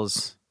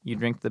Brussels, you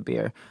drink the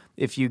beer.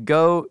 If you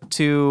go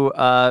to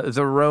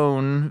the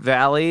Rhone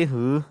Valley,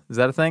 is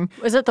that a thing?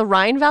 Is it the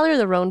Rhine Valley or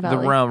the Rhone Valley?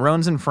 The Rhone.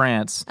 Rhone's in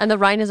France. And the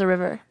Rhine is a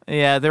river.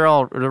 Yeah, they're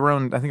all the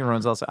Rhone. I think the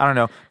Rhone's also. I don't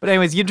know. But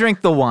anyways, you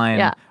drink the wine,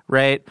 Yeah.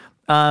 right?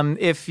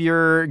 If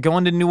you're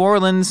going to New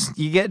Orleans,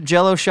 you get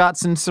Jello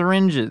shots and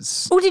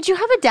syringes. Oh, did you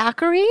have a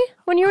daiquiri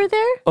when you were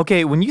there?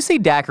 Okay, when you say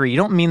daiquiri, you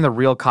don't mean the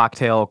real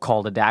cocktail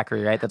called a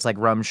daiquiri, right? That's like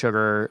rum,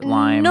 sugar,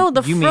 lime. No,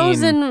 the you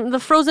frozen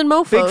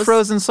mofos. Big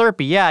frozen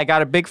Slurpee. Yeah, I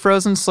got a big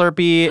frozen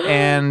Slurpee,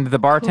 and the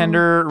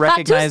bartender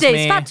recognized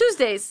me. Fat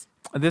Tuesdays.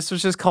 This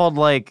was just called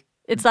like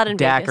It's not in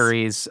Vegas.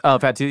 daiquiris. Oh,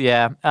 Fat Tuesday,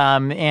 yeah.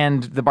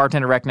 And the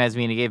bartender recognized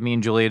me, and he gave me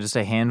and Julia just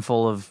a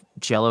handful of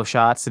Jello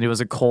shots, and it was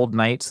a cold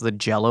night, so the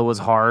Jello was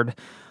hard.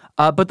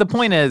 But the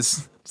point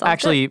is,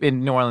 actually,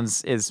 in New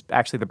Orleans is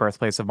actually the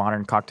birthplace of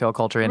modern cocktail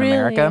culture in Really?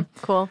 America.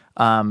 Cool.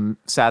 The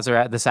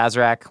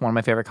Sazerac, one of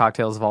my favorite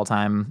cocktails of all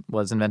time,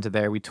 was invented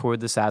there. We toured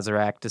the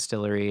Sazerac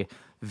distillery.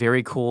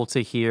 Very cool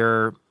to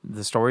hear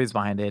the stories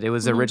behind it. It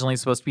was originally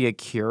supposed to be a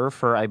cure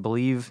for, I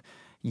believe,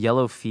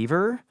 yellow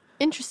fever.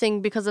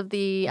 Interesting because of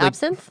the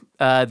absinthe.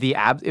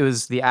 It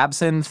was the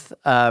absinthe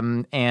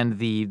and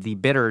the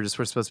bitters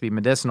were supposed to be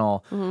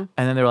medicinal, and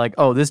then they were like,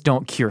 "Oh, this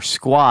don't cure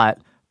squat."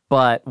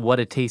 But what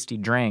a tasty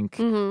drink.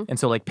 And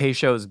so like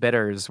Peychaud's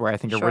bitters were I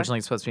think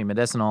originally supposed to be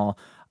medicinal.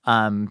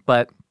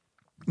 But,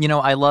 you know,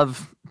 I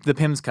love the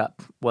Pimm's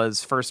Cup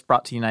was first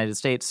brought to the United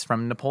States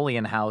from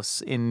Napoleon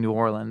House in New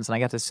Orleans. And I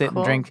got to sit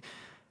and drink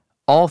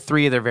all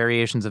 3 of their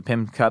variations of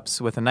Pimm's Cups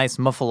with a nice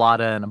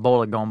muffalata and a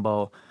bowl of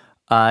gombo.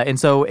 And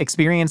so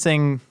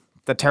experiencing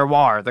the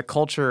terroir, the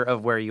culture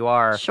of where you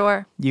are.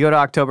 Sure. You go to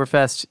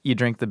Oktoberfest, you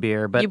drink the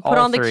beer. But You put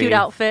on the cute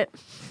outfit.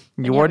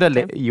 You wore the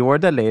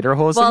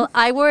lederhosen? Well,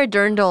 I wore a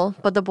dirndl,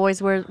 but the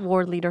boys wore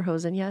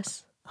lederhosen,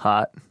 yes.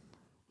 Hot.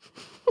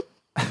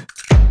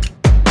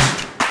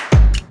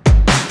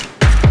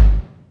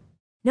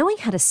 Knowing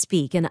how to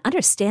speak and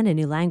understand a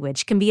new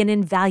language can be an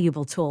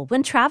invaluable tool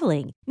when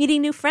traveling,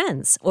 meeting new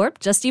friends, or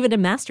just even to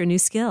master a new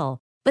skill.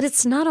 But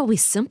it's not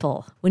always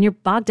simple when you're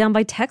bogged down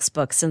by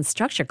textbooks and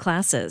structured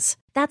classes.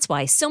 That's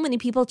why so many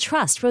people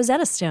trust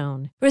Rosetta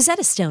Stone.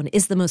 Rosetta Stone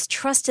is the most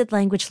trusted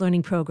language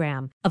learning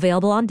program,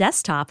 available on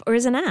desktop or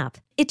as an app.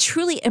 It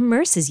truly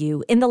immerses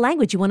you in the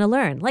language you want to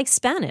learn, like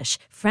Spanish,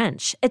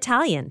 French,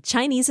 Italian,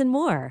 Chinese, and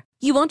more.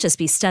 You won't just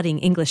be studying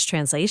English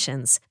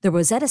translations. The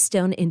Rosetta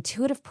Stone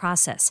intuitive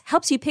process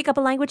helps you pick up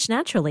a language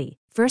naturally,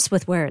 first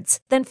with words,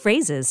 then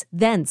phrases,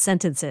 then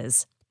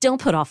sentences. Don't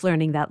put off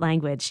learning that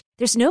language.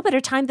 There's no better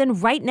time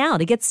than right now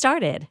to get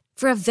started.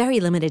 For a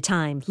very limited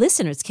time,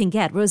 listeners can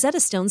get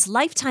Rosetta Stone's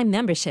lifetime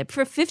membership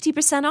for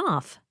 50%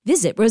 off.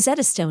 Visit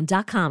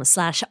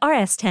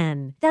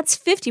rosettastone.com/rs10. That's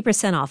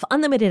 50% off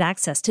unlimited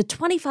access to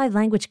 25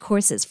 language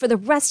courses for the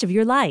rest of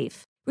your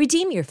life.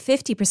 Redeem your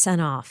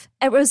 50% off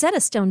at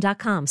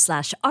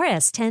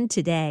rosettastone.com/rs10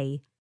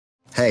 today.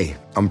 Hey,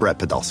 I'm Brett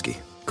Podolsky,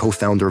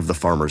 co-founder of The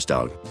Farmer's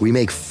Dog. We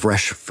make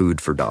fresh food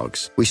for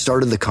dogs. We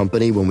started the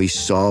company when we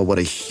saw what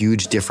a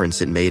huge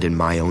difference it made in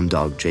my own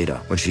dog, Jada,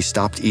 when she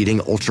stopped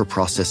eating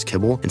ultra-processed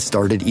kibble and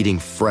started eating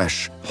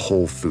fresh,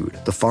 whole food.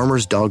 The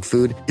Farmer's Dog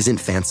food isn't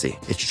fancy.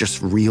 It's just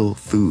real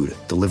food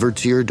delivered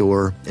to your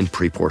door in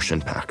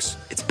pre-portioned packs.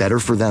 It's better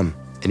for them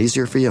and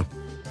easier for you.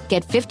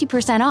 Get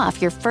 50%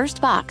 off your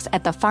first box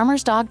at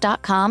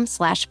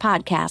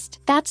thefarmersdog.com/podcast.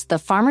 That's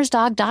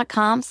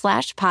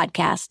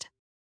thefarmersdog.com/podcast.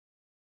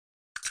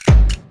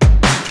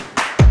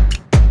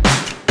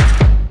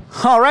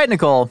 All right,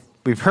 Nicole,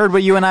 we've heard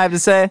what you and I have to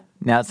say.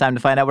 Now it's time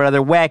to find out what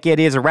other wacky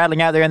ideas are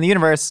rattling out there in the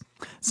universe.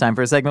 It's time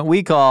for a segment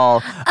we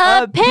call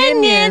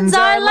Opinions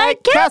Are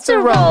Like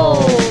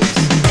Casseroles.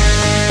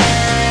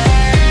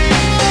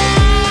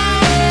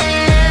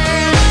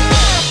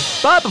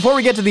 But before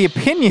we get to the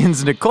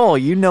opinions, Nicole,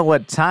 you know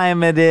what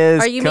time it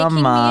is. Are you Come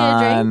making me a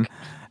on. drink?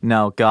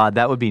 No, God,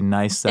 that would be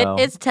nice, though.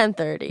 It's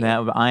 10:30.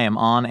 I am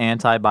on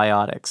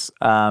antibiotics,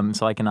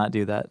 so I cannot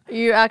do that.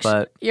 You're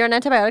on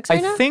antibiotics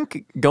right now? I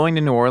think going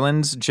to New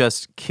Orleans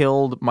just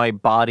killed my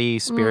body,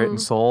 spirit, and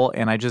soul,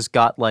 and I just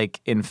got, like,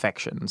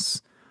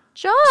 infections.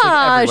 Josh. It's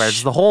like everywhere.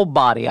 It's the whole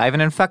body. I have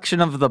an infection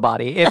of the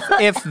body.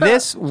 If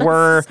this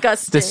were the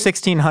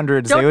disgusting.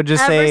 1600s, Don't they would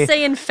just ever say,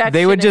 say infection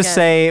they would just again.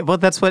 say, well,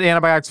 that's what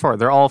antibiotics are for.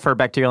 They're all for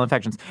bacterial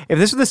infections. If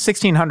this were the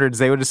 1600s,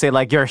 they would just say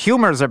like your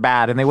humors are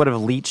bad, and they would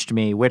have leeched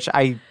me, which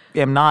I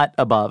am not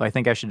above. I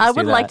think I should just I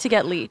would do like that. to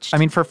get leeched. I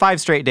mean, for 5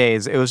 straight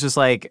days, it was just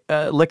like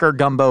liquor,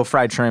 gumbo,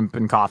 fried shrimp,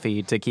 and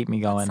coffee to keep me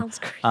going. sounds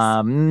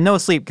crazy. No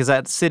sleep because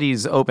that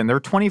city's open. There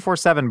are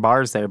 24/7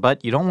 bars there,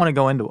 but you don't want to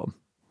go into them.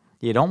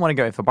 You don't want to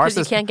go. If a bar Because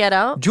you says, can't get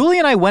out? Julie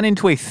and I went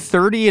into a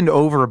 30 and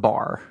over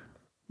bar.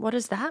 What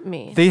does that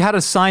mean? They had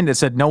a sign that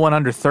said no one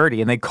under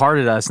 30, and they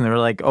carded us, and they were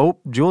like, "Oh,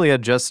 Julia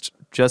just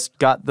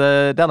got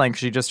the deadline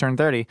because she just turned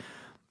 30."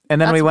 And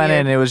then That's we went in,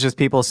 weird. and it was just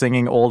people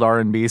singing old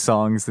R&B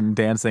songs and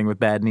dancing with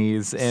bad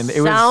knees, and it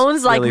was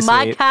Sounds like really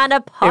my sweet. kind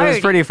of It party. was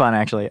pretty fun,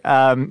 actually.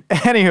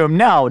 Anywho,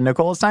 now,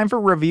 Nicole, it's time for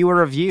Review or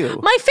Review.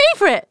 My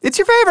favorite. It's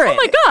your favorite. Oh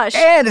my gosh.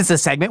 And it's a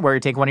segment where you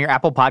take one of your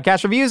Apple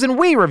Podcast reviews and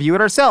we review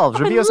it ourselves.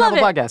 Review us on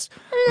love Apple it. Podcast.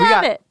 I We love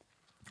got it.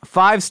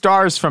 5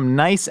 stars from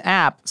Nice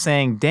App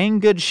saying, dang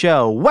good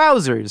show.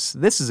 Wowzers,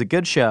 this is a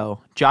good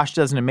show. Josh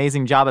does an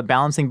amazing job at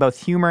balancing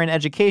both humor and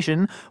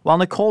education, while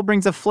Nicole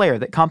brings a flair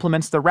that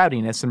complements the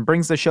rowdiness and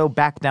brings the show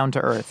back down to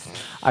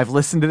earth. I've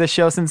listened to this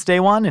show since day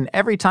one, and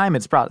every time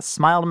it's brought a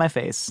smile to my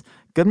face.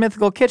 Good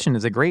Mythical Kitchen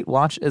is a great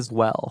watch as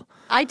well.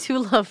 I too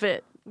love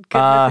it.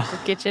 Good Mythical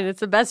Kitchen. It's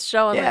the best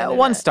show on the Yeah, internet.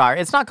 1 star.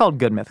 It's not called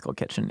Good Mythical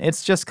Kitchen.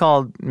 It's just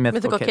called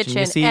Mythical Mythical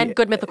You see, and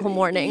Good Mythical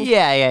Morning.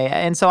 Yeah.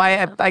 And so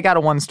I got a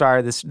 1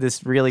 star. This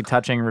really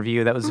touching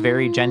review that was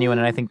very genuine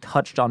and I think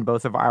touched on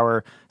both of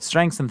our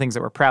strengths and things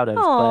that we're proud of.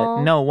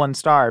 But no 1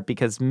 star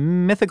because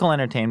Mythical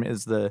Entertainment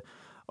is the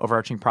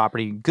overarching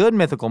property. Good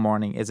Mythical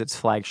Morning is its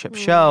flagship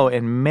show,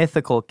 and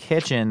Mythical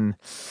Kitchen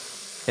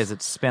is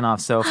its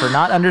spin-off. So for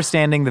not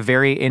understanding the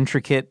very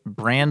intricate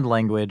brand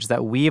language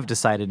that we have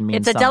decided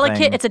means It's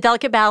something. a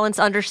delicate balance,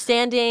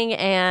 understanding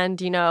and,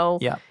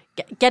 Yeah.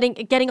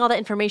 getting all that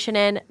information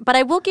in. But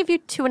I will give you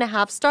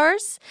 2.5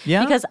 stars.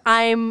 Yeah? Because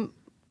I'm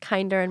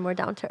kinder and more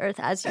down to earth,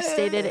 as you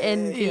stated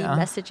in the yeah.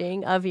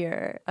 messaging of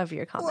your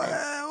comment.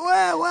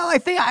 Well,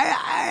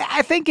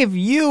 I think if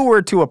you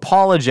were to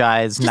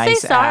apologize, Just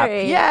Nice say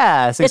sorry. App,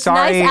 yeah, say It's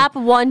sorry. Nice App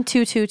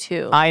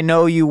 1222. I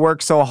know you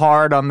work so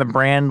hard on the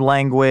brand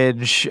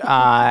language,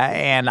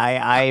 and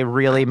I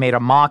really made a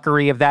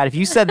mockery of that. If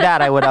you said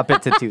that, I would up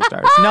it to 2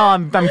 stars. No,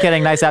 I'm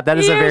kidding. Nice App. That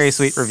is a You're very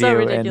sweet so review,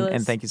 and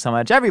ridiculous. thank you so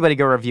much. Everybody,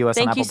 go review us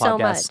on Thank Apple you so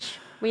Podcasts. much.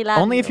 We love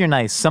Only you. if you're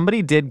nice.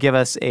 Somebody did give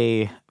us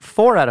a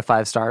 4 out of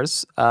 5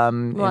 stars.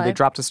 And Why? they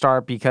dropped a star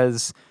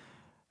because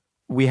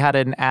we had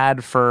an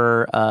ad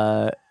for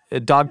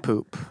dog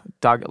poop,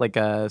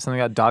 something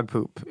about dog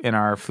poop in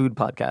our food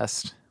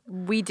podcast.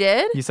 We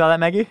did? You saw that,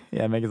 Maggie?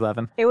 Yeah, Maggie's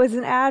laughing. It was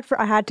an ad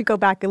for, I had to go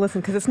back and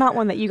listen because it's not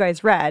one that you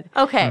guys read.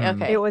 Okay,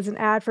 okay. It was an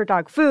ad for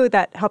dog food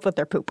that helped with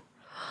their poop.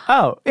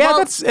 Oh, yeah,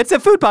 Well, it's a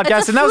food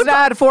podcast, and that was an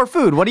ad for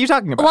food. What are you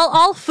talking about? Well,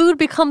 all food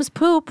becomes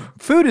poop.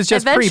 Food is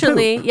just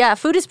Eventually, pre-poop. yeah,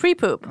 food is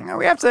pre-poop.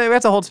 We have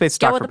to hold space to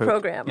Get talk with for the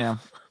poop. program. You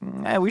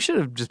know, we should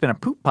have just been a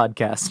poop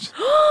podcast.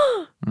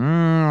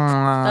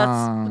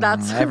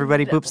 That's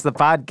Everybody poops the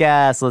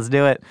podcast. Let's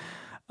do it.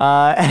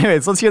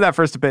 Anyways, let's hear that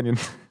first opinion.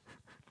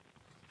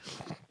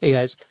 Hey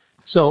guys,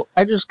 so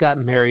I just got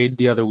married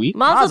the other week,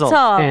 Mazel Mazel.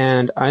 tov.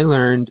 and I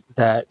learned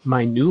that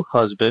my new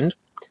husband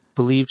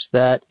believes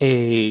that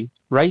a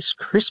Rice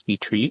Krispie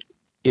treat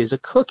is a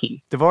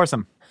cookie. Divorce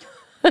him.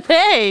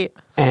 Hey,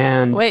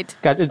 And Wait.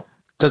 doesn't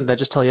that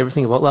just tell you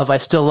everything about love? I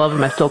still love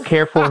him. I still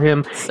care for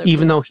him,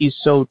 even though he's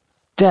so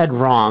dead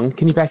wrong.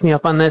 Can you back me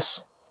up on this?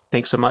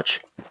 Thanks so much.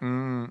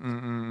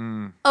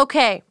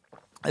 okay.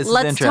 This is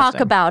Let's talk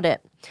interesting. about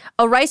it.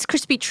 A Rice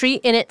Krispie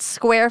treat in its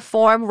square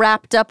form,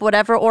 wrapped up,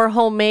 whatever, or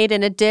homemade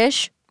in a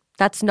dish,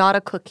 that's not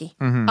a cookie.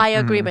 Mm-hmm, I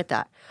agree with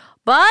that.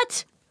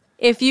 But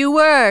if you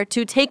were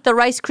to take the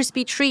Rice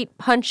Krispie treat,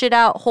 punch it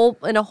out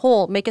in a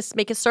hole, make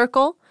a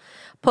circle,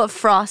 put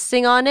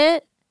frosting on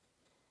it,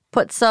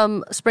 put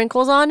some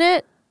sprinkles on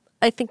it,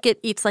 I think it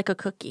eats like a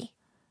cookie.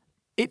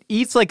 It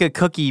eats like a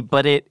cookie,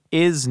 but it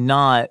is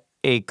not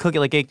a cookie.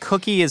 Like a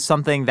cookie is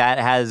something that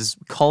has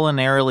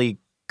culinarily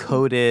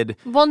coded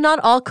Well, not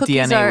all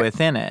cookies DNA are.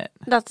 within it.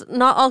 That's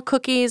not all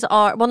cookies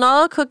are. Well, not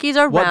all cookies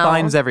are What round.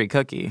 binds every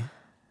cookie?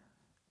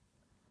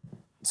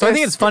 So I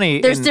think it's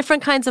funny. There's in-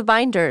 different kinds of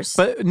binders.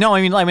 But no,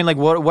 I mean, like,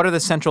 what are the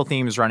central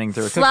themes running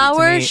through a cookie? To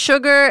Flour, me-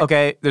 sugar.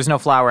 Okay, there's no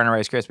flour in a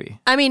Rice Krispie.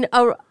 I mean,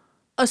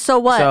 so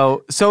what?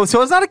 So it's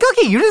not a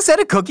cookie. You just said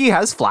a cookie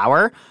has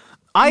flour.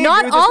 I Not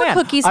agree with this all man.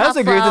 cookies I have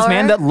also agree with this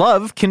man flour. that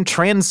love can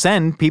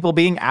transcend people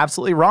being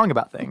absolutely wrong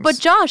about things. But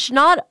Josh,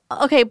 not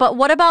okay. But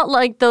what about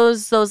like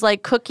those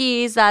like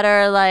cookies that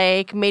are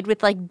like made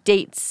with like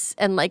dates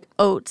and like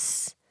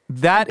oats?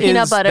 that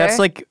peanut is butter. that's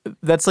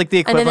like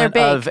the And then they're equivalent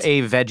of baked.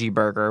 a veggie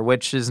burger,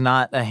 which is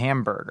not a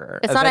hamburger.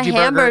 It's not a veggie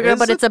hamburger, is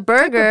but it's a type of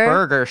burger.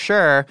 burger,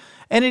 sure,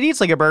 and it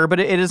eats like a burger, but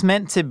it is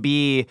meant to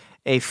be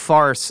a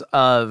farce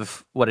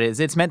of what it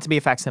is. It's meant to be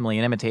a facsimile,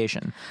 an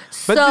imitation.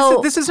 But So-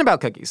 this isn't about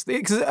cookies,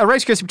 because a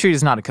Rice Krispie treat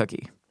is not a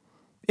cookie.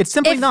 It's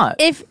simply not.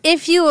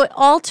 If you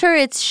alter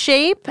its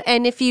shape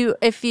and if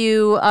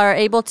you are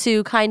able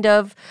to kind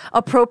of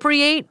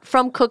appropriate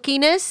from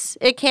cookiness,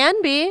 it can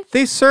be.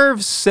 They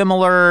serve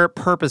similar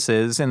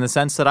purposes in the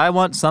sense that I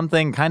want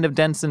something kind of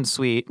dense and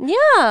sweet.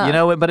 Yeah. You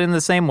know, but in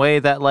the same way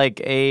that like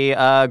a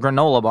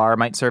granola bar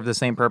might serve the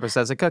same purpose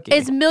as a cookie.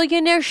 Is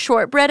Millionaire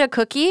Shortbread a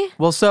cookie?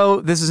 Well, so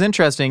this is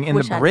interesting. In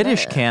Wish the I'd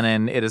British lived.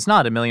 canon, it is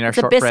not a Millionaire It's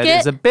a Shortbread. biscuit?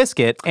 It's a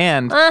biscuit,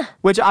 and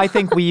which I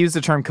think we use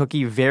the term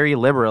cookie very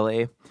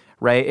liberally,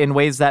 right? In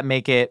ways that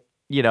make it,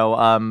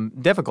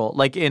 difficult.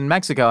 Like in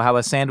Mexico, how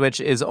a sandwich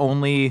is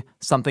only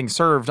something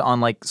served on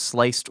like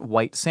sliced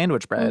white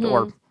sandwich bread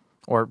or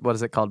what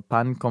is it called?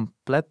 Pan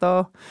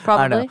completo?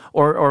 I don't know. Probably.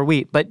 Or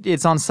wheat, but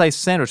it's on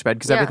sliced sandwich bread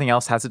because Yeah. everything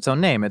else has its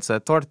own name. It's a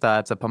torta,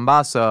 it's a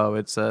pambazo,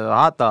 it's a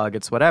hot dog,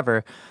 it's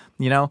whatever.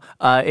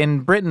 In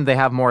Britain, they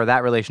have more of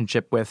that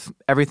relationship with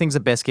everything's a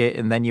biscuit,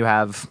 and then you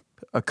have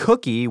a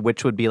cookie,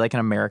 which would be like an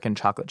American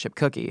chocolate chip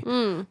cookie.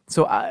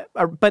 So,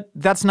 but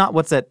that's not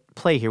what's at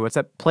play here. What's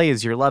at play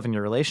is your love and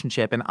your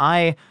relationship. And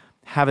I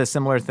have a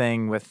similar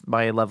thing with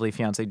my lovely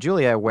fiance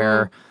Julia,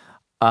 where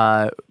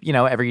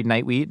every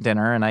night we eat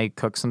dinner, and I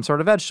cook some sort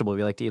of vegetable.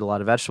 We like to eat a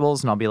lot of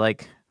vegetables, and I'll be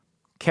like,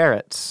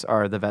 carrots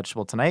are the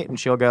vegetable tonight, and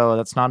she'll go,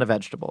 that's not a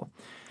vegetable.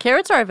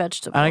 Carrots are a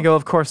vegetable. And I go,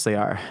 of course they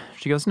are.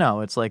 She goes,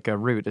 no, it's like a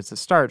root. It's a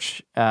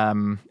starch.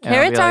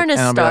 Carrots aren't a and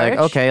I'll be like,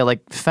 starch. okay,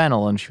 like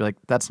fennel. And she'd be like,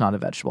 that's not a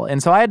vegetable.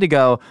 And so I had to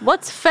go,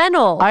 What's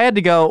fennel?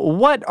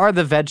 what are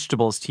the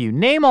vegetables to you?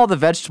 Name all the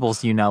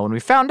vegetables you know. And we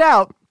found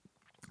out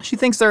she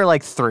thinks there are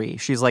like 3.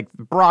 She's like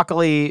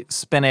broccoli,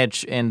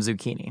 spinach, and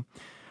zucchini.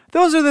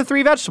 Those are the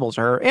 3 vegetables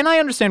to her. And I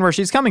understand where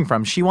she's coming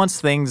from. She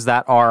wants things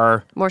that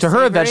are, More to her, a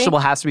savory? vegetable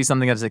has to be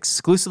something that's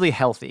exclusively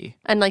healthy.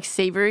 and like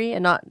savory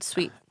and not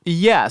sweet.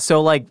 Yeah,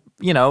 so like,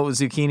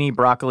 zucchini,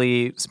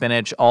 broccoli,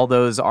 spinach, all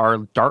those are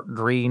dark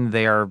green.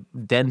 They are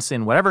dense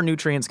in whatever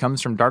nutrients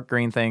comes from dark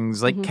green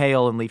things, like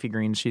kale and leafy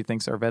greens she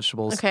thinks are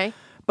vegetables. Okay.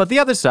 But the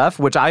other stuff,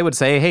 which I would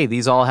say, hey,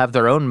 these all have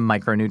their own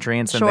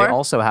micronutrients and they Sure.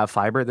 also have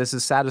fiber. This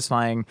is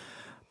satisfying,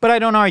 but I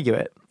don't argue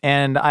it.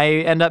 And I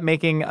end up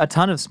making a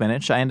ton of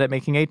spinach. I end up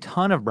making a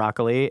ton of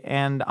broccoli,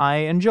 and I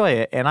enjoy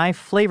it. And I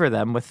flavor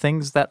them with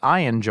things that I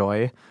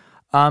enjoy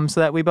so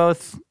that we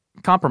both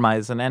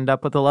compromise and end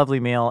up with a lovely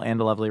meal and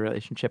a lovely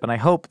relationship. And I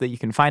hope that you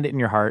can find it in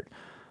your heart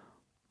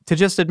to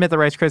just admit the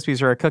Rice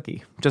Krispies are a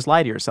cookie. Just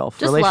lie to yourself.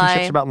 Just Relationships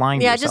lie. are about lying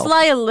to Yeah, yourself. just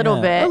lie a little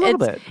Yeah, bit. A little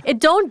bit. It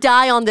don't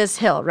die on this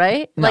hill,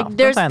 right? No, Like don't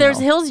there's die on there's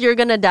the hill. hills you're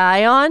gonna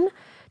die on.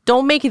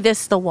 Don't make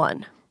this the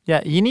one.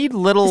 Yeah, you need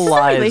little This is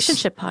lies. a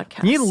relationship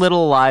podcast. You need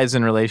little lies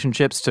in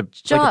relationships to like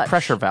a Josh,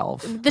 pressure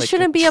valve. This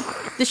shouldn't be a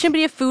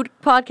food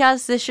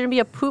podcast. This shouldn't be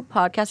a poop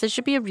podcast. This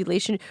should be a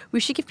relation. We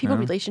should give people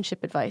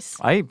relationship advice.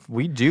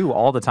 We do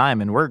all the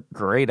time, and we're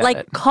great at it.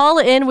 Like call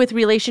in with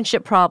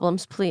relationship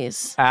problems,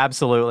 please.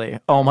 Absolutely.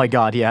 Oh my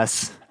God,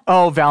 yes.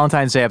 Oh,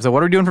 Valentine's Day episode.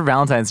 What are we doing for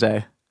Valentine's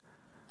Day?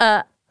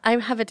 I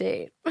have a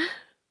date.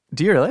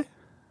 Do you really?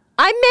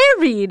 I'm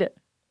married.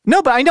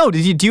 No, but I know.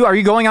 Are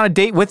you going on a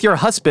date with your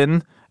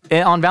husband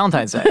on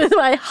Valentine's Day?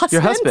 My husband.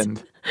 Your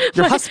husband.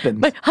 Your husband.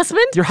 My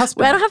husband? Your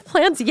husband. Well, I don't have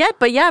plans yet,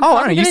 but yeah. I'm Oh, I don't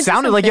probably know. You gonna do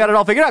sounded like you had something. it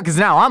all figured out because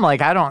now I'm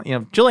like, I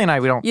don't, Julie and I,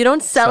 we don't. You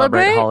don't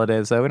celebrate?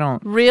 holidays, so we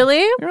don't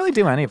Really? really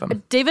do any of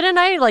them. David and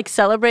I like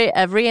celebrate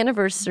every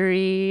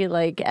anniversary,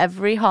 like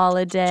every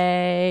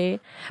holiday.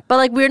 But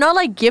like we're not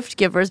like gift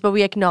givers, but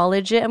we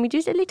acknowledge it and we do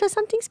a little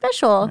something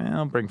special.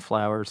 I'll bring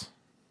flowers.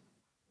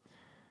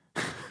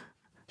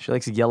 She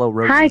likes yellow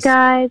roses. Hi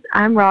guys,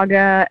 I'm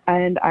Raga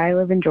and I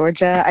live in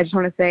Georgia. I just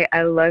want to say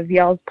I love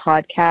y'all's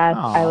podcast.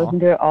 I Aw. listen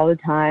to it all the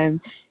time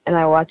and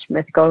I watch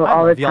Mythical I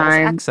all the love y'all's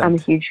time. accent. I'm a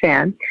huge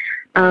fan.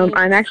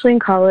 I'm actually in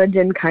college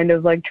and kind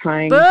of like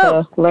trying Boo!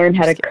 to learn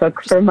how to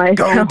cook for Go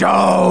myself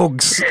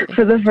dogs!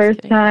 for the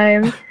first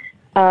time.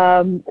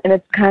 And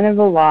it's kind of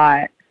a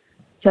lot.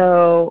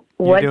 So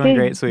what doing did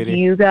great, sweetie.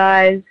 you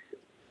guys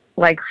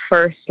like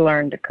first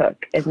learn to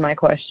cook is my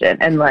question.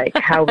 And like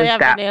how was have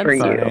that an for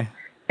answer. you? Sorry.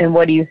 And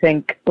what do you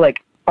think, like,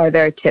 are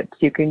there tips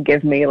you can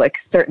give me, like,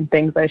 certain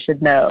things I should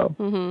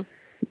know?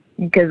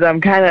 Because I'm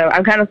kind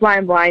of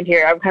flying blind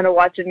here. I'm kind of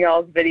watching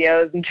y'all's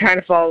videos and trying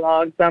to follow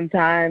along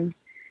sometimes.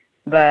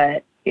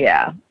 But,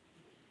 yeah.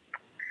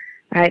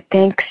 All right,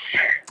 thanks.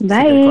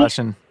 That's a good Bye.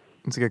 question.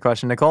 It's a good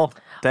question, Nicole.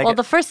 Take Well, it.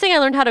 the first thing I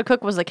learned how to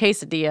cook was a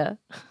quesadilla.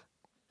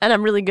 And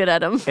I'm really good at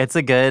them. It's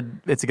a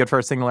good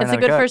first thing to learn It's how a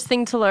to good cook. first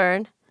thing to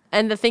learn.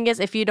 And the thing is,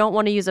 if you don't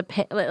want to use a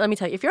pan, let me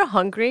tell you, if you're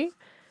hungry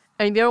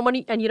and you don't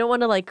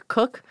want to like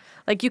cook,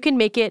 like you could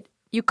make it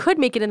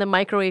in the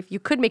microwave, you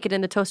could make it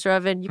in the toaster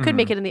oven, you could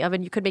make it in the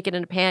oven, you could make it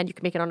in a pan, you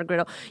could make it on a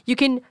griddle. You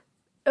can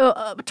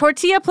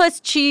tortilla plus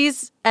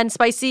cheese and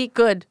spicy,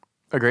 good.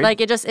 Agreed.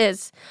 Like it just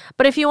is.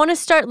 But if you want to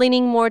start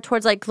leaning more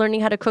towards like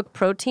learning how to cook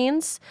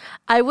proteins,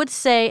 I would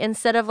say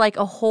instead of like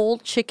a whole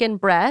chicken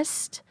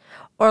breast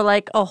or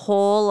like a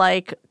whole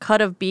like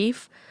cut of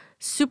beef,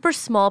 super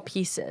small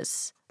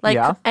pieces. Like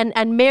Yeah. and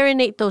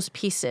marinate those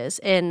pieces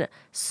in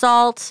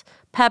salt,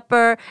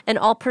 pepper, and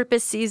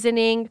all-purpose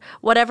seasoning,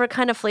 whatever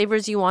kind of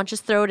flavors you want,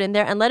 just throw it in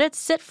there and let it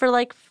sit for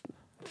like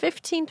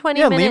 15, 20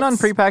 Yeah, minutes. lean on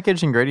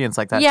prepackaged ingredients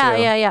like that Yeah,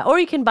 too. yeah. Or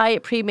you can buy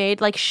it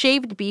pre-made. Like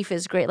shaved beef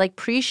is great. Like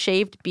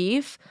pre-shaved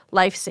beef,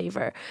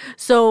 lifesaver.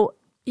 So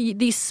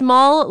these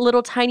small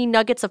little tiny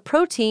nuggets of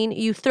protein,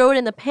 you throw it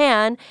in the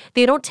pan.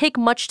 They don't take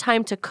much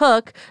time to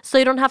cook, so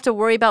you don't have to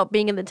worry about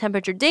being in the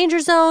temperature danger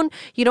zone.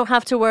 You don't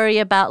have to worry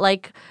about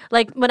like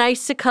when I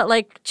used to cut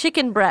like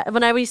chicken breast.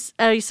 When I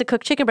used to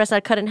cook chicken breast,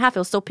 I'd cut it in half. It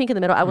was still pink in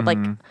the middle. I would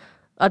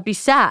I'd be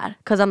sad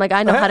because I'm like,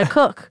 I know how to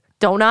cook,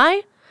 don't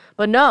I?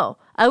 But no,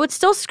 I would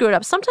still screw it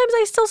up. Sometimes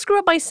I still screw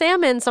up my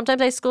salmon.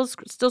 Sometimes I still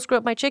screw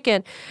up my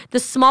chicken. The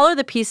smaller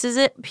the pieces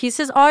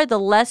are, the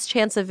less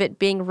chance of it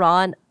being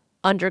raw and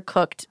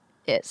undercooked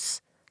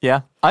is.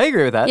 Yeah, I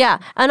agree with that. Yeah.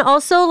 And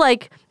also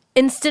like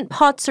Instant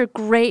Pots are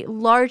great,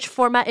 large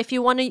format. If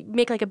you want to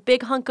make like a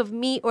big hunk of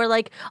meat or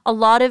like a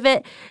lot of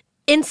it,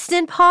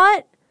 Instant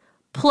Pot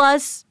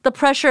plus the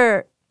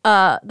pressure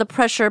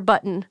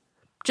button.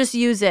 Just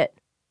use it.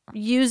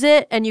 Use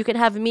it and you can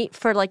have meat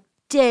for like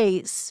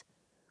days.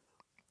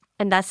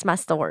 And that's my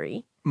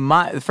story.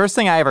 The first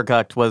thing I ever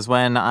cooked was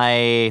when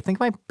I think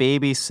my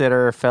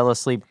babysitter fell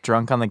asleep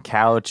drunk on the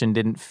couch and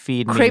didn't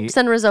feed me. Crepes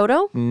and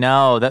risotto?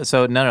 No, no.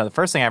 The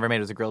first thing I ever made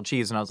was a grilled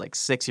cheese when I was like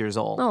 6 years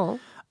old. Oh.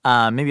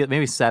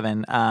 Maybe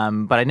 7.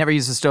 But I'd never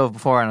used a stove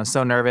before, and I was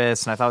so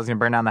nervous, and I thought I was going to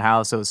burn down the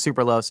house, so it was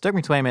super low. So it took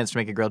me 20 minutes to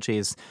make a grilled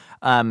cheese.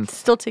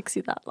 Still takes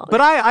you that long.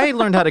 But I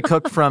learned how to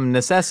cook from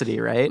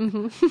necessity, right?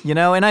 Mm-hmm. You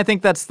know, and I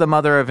think that's the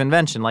mother of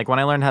invention. Like when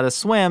I learned how to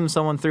swim,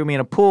 someone threw me in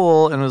a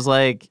pool and was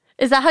like,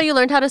 is that how you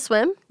learned how to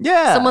swim?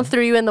 yeah. Someone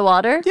threw you in the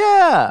water?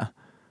 Yeah.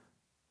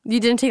 You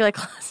didn't take like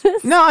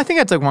classes? No, I think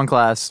I took one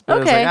class. But it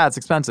was Okay. like, it's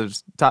expensive.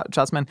 Just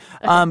Schatzman.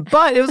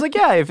 But it was like,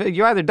 yeah, if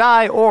you either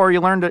die or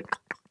you learn to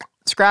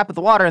scrap at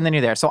the water and then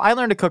you're there. So I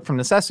learned to cook from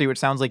necessity, which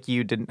sounds like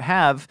you didn't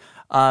have.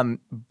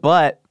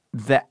 But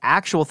the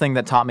actual thing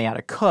that taught me how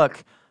to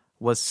cook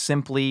was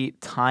simply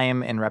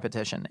time and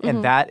repetition.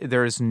 And that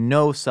there's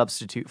no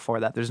substitute for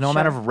that. There's no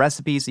amount of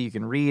recipes that you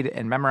can read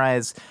and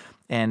memorize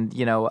and,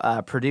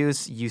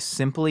 produce. You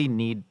simply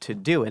need to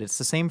do it. It's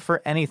the same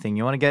for anything.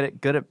 You want to get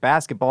good at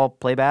basketball,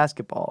 play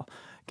basketball.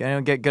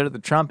 Get good at the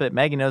trumpet.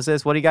 Maggie knows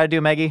this. What do you got to do,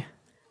 Maggie?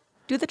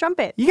 Do the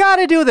trumpet. You got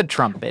to do the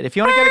trumpet. If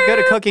you want to get good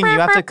at cooking, you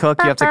have to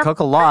cook. You have to cook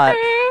a lot.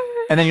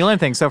 And then you learn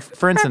things. So,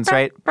 for instance,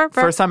 right,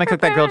 first time I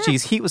cooked that grilled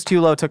cheese, heat was too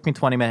low, took me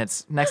 20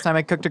 minutes. Next time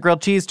I cooked a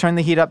grilled cheese, turned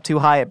the heat up too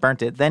high, it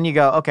burnt it. Then you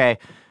go, okay,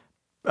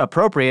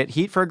 appropriate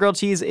heat for a grilled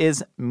cheese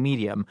is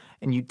medium.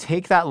 And you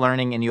take that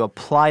learning and you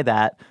apply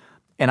that.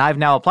 And I've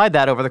now applied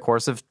that over the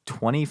course of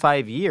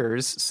 25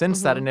 years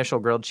since that initial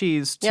grilled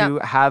cheese to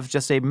have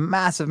just a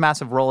massive,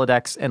 massive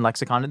Rolodex and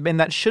lexicon. And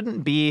that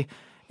shouldn't be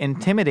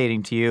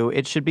intimidating to you.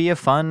 It should be a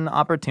fun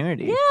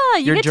opportunity. Yeah,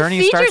 you Your get journey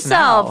to feed starts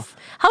yourself.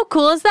 now. How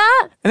cool is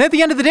that? And at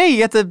the end of the day,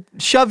 you have to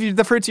shove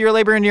the fruits of your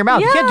labor into your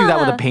mouth. You can't do that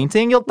with a Yeah.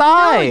 painting. You'll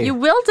die. You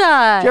will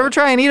die. Did you ever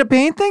try and eat a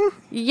painting?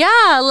 Yeah,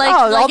 like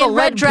all the in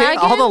Red Dragon.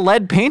 all the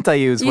lead paint I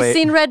use. You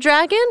seen Red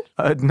Dragon?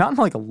 Not in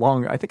like a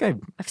long. I think I.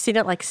 I've seen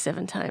it like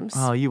 7 times.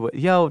 Oh, you would.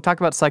 Yo, talk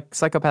about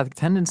psychopathic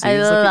tendencies. I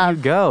Look at love-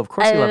 you go. Of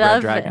course, you love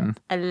Red Dragon. it.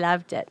 I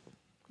loved it.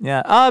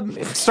 Yeah.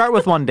 Start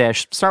with one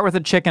dish. Start with a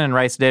chicken and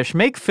rice dish.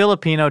 Make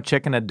Filipino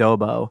chicken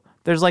adobo.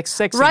 There's like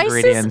 6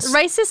 ingredients.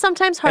 Rice is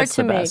sometimes hard It's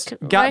to the make. best.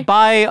 right?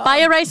 Buy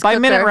a rice Buy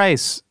minute cooker.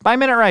 rice. Buy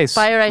minute rice.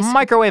 Buy a rice cooker.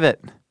 Microwave it.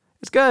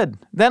 It's good.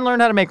 Then learn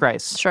how to make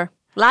rice. Sure.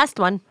 Last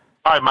one.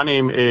 Hi, my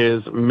name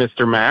is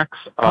Mr. Max,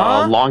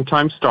 Huh?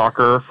 longtime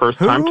stalker,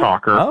 first-time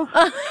talker, Oh.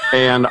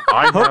 and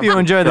I Hope have you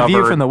enjoy the view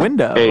discovered from the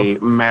window. A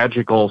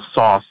magical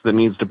sauce that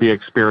needs to be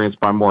experienced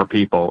by more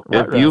people.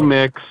 If you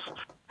mix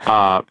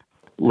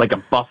like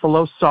a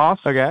buffalo sauce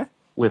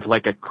with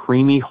like a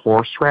creamy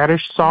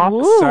horseradish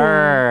sauce,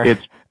 Sir.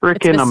 it's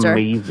freaking It's Mr.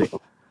 amazing.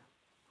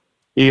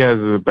 You guys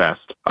are the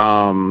best.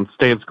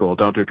 Stay in school.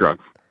 Don't do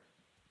drugs.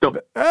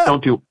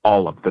 Don't do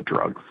all of the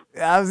drugs.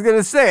 I was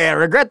gonna say, I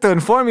regret to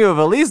inform you of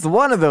at least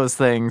one of those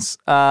things.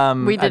 We I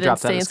didn't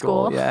dropped stay out of in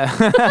school. Yeah.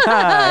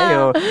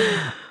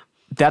 Heyo.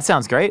 That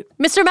sounds great.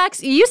 Mr.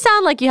 Max, you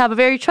sound like you have a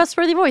very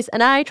trustworthy voice,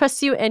 and I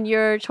trust you and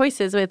your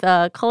choices with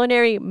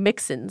culinary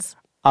mix-ins.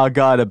 I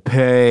gotta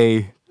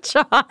pay.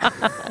 Josh.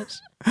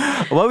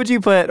 What would you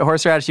put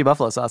horseradishy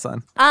buffalo sauce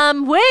on?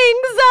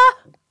 Wings.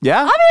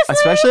 Yeah, Obviously.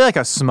 especially like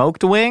a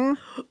smoked wing.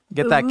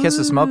 Get that kiss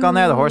of smoke on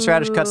there. The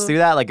horseradish cuts through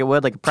that like it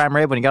would like a prime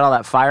rib when you got all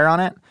that fire on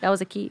it. That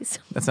was a keys.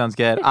 That sounds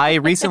good. I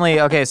recently,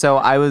 so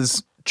I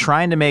was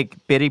trying to make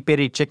peri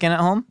peri chicken at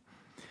home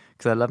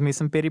because I love me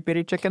some peri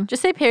peri chicken.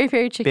 Just say peri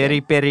peri chicken.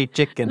 Peri peri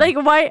chicken. Like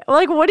why?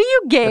 Like what do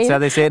you gain? That's how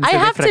they say it in I South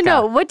have Africa. to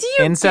know. What do you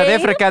In gain? South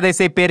Africa, they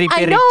say peri I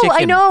peri know,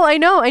 chicken.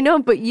 I know.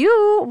 But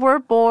you were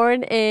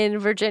born in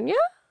Virginia.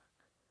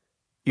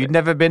 You'd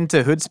never been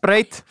to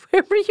Hoedspruit?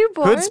 Where were you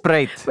born?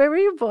 Hoedspruit. Where were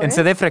you born? In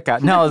South Africa.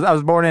 No, I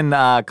was born in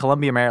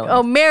Columbia, Maryland.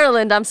 Oh,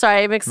 Maryland. I'm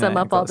sorry, I mix them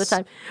Yeah, up all the close.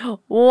 time.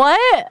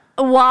 What?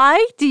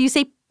 Why do you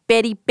say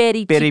peri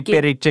peri Peri chicken?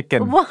 peri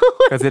chicken. What?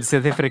 Because it's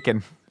South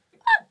African.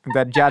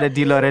 That Giada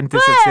De Laurentiis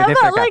is But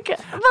significant.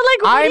 what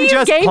I'm do you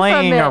just gain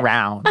playing from it?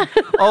 around.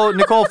 Oh,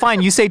 Nicole,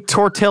 fine. You say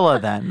tortilla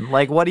then.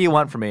 Like, what do you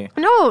want from me?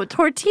 No,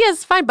 tortilla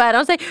is fine, but I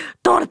don't say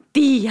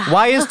tortilla.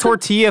 Why is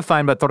tortilla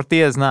fine, but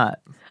tortilla is not?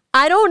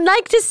 I don't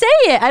like to say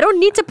it. I don't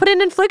need to put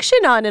an inflection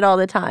on it all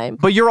the time.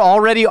 But you're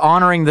already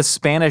honoring the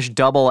Spanish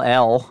double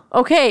L.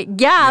 Okay,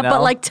 yeah, You know?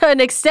 but like to an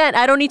extent,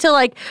 I don't need to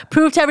like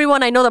prove to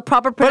everyone I know the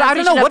proper But I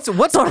pronunciation. don't know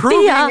what's tortilla.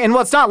 proving and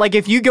what's not. Like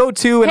if you go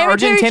to an Peri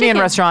peri Argentinian chicken.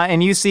 restaurant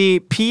and you see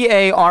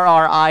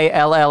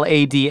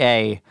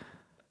Parrillada.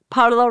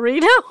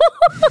 Parlarito?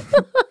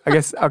 I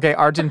guess, okay,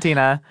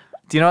 Argentina.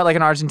 Do you know what like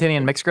an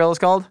Argentinian mixed grill is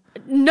called?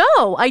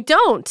 No, I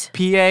don't.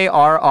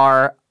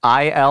 Parrillada.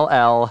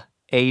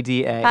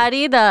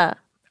 Parida.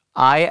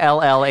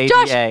 ILLADA.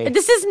 Josh,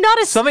 this is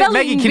not a spelling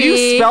Maggie, can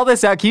bee. you spell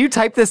this out? Can you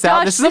type this out?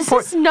 Josh, This is this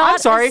important. is not I'm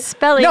sorry. a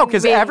spelling No,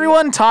 because bee.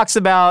 everyone talks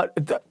about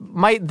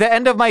the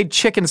end of my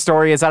chicken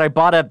story is that I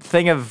bought a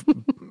thing of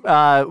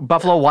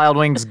Buffalo Wild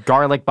Wings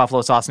garlic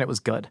buffalo sauce and it was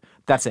good.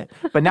 That's it.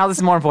 But now this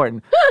is more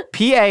important.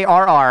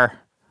 Parrillada.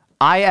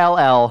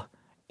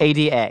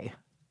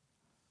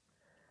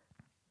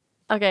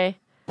 Okay.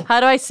 How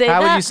do I say that?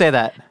 How would you say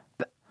that?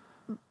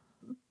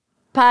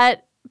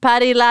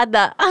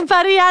 Parilada.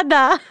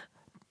 Pariada.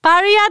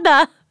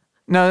 Pariada.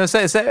 No,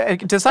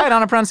 decide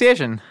on a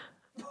pronunciation.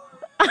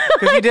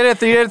 Because you did it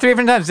 3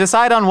 different times.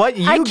 Decide on what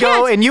you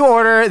go and you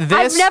order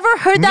this. I've never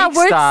heard that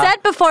word mixta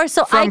said before,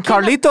 so from I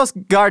cannot- Carlitos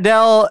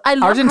Gardel I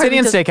love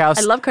Argentinian Carlitos. Steakhouse.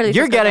 I love Carlitos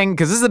You're Gardel. getting,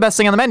 because this is the best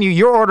thing on the menu,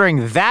 you're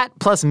ordering that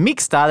plus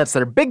mixta. That's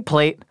their big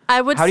plate.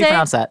 I would How do you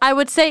pronounce that? I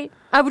would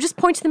just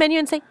point to the menu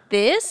and say,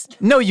 this?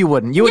 No, you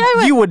wouldn't. You would. Yeah, I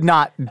would. You would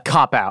not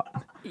cop out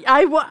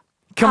I would.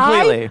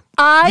 completely.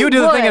 I you would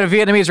do the thing would. at a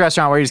Vietnamese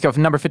restaurant where you just go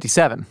from number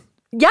 57.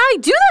 Yeah, I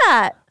do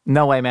that.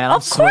 No way, man. I'm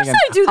Of course swinging.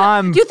 I do that.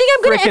 I'm do you think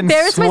I'm going to frickin'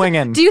 embarrass swinging.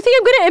 myself? Do you think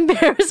I'm going to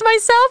embarrass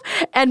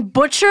myself and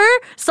butcher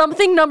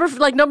something number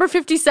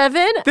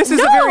 57? This is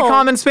No. a very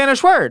common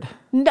Spanish word.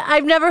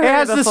 I've never heard It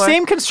has it the before.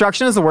 same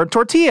construction as the word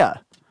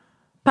tortilla.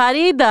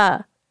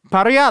 Parida.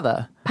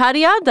 Parrillada.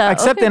 Pariada.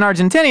 Except okay. in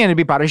Argentinian, it'd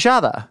be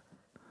parrillada.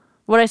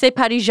 Would I say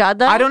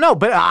parijada? I don't know,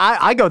 but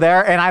I go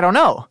there and I don't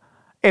know.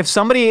 If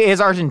somebody is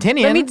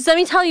Argentinian, Let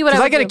me tell you what I because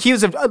would I get do.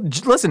 accused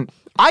of. Listen,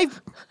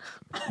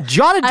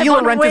 Giada De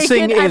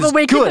Laurentiising I've is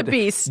awakened the good.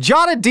 beast.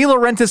 Giada De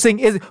Laurentiising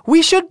is.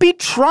 We should be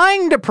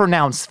trying to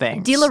pronounce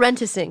things. De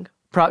Laurentiising.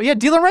 Yeah,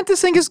 De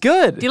Laurentiising is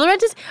good. De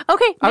Laurentiis.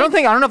 Okay. I don't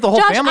know if the whole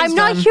Josh, family's I'm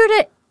not done. here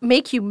to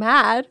make you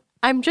mad.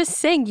 I'm just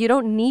saying you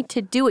don't need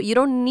to do it. You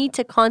don't need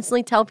to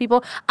constantly tell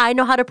people I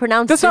know how to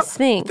pronounce this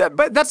thing.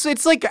 But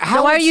it's like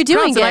how why are it's you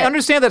doing pronounced, and I it?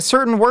 understand that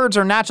certain words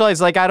are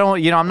naturalized. Like I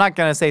don't, I'm not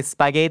gonna say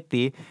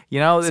spaghetti.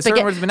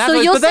 Certain words have been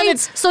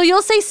naturalized. So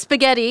you'll say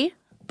spaghetti,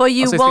 but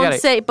you I'll say won't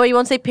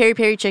spaghetti. say peri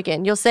peri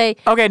chicken. You'll say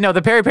Okay, no,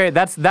 the peri peri.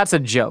 That's a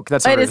joke.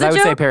 That's Wait, what it is is. it I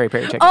would say joke? peri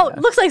peri chicken. Oh, yeah.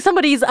 looks like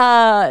somebody's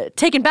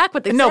taking back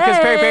what they No, said. because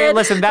peri peri.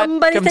 Listen, that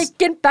somebody's comes,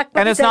 taking back what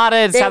and they it's said. not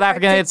a They South are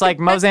African. It's like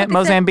taking back what they said.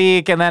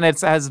 Mozambique, and then it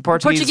has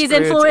Portuguese roots.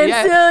 influence.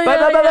 Yeah,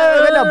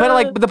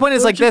 but the point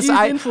is like this.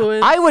 Portuguese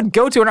influence. I would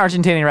go to an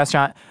Argentinian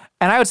restaurant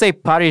and I would say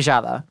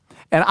parrillada,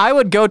 and I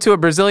would go to a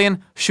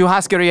Brazilian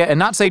churrascaria and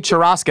not say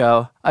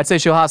churrasco. I'd say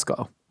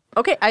churrasco.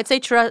 Okay, I'd say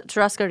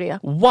churrascaria.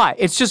 Why?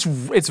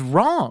 It's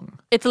wrong.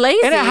 It's lazy.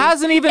 And it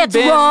hasn't even it's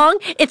been- It's wrong.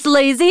 It's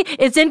lazy.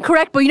 It's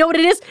incorrect. But you know what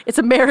it is? It's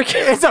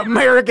American. It's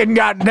American,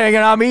 god dang it.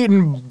 I'm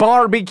eating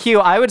barbecue.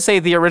 I would say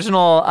the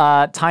original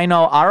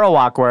Taino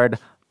Arawak word,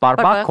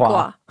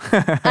 barbacoa.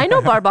 I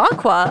know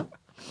barbacoa.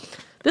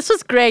 This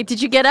was great.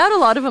 Did you get out a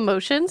lot of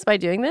emotions by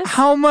doing this?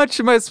 How much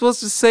am I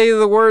supposed to say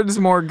the words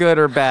more good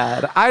or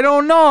bad? I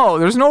don't know.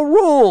 There's no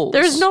rules.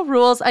 There's no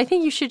rules. I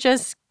think you should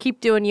just keep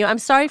doing you. I'm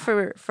sorry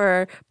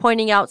for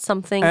pointing out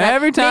something. And that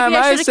every time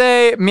maybe I should've-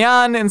 say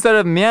mian instead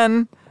of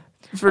mien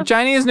for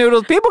Chinese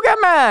noodles, people get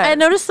mad. I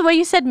noticed the way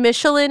you said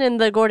Michelin in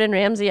the Gordon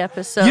Ramsay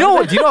episode. You know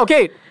what?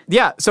 Okay.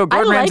 Yeah. So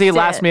Gordon liked Ramsay, it.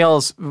 Last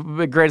Meal's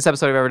the greatest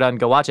episode I've ever done.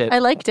 Go watch it. I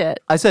liked it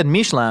I said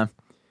Michelin.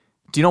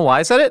 Do you know why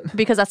I said it?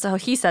 because that's how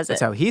he says it.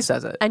 That's how he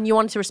says it. And you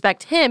wanted to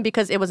respect him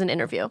because it was an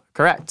interview.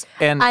 Correct.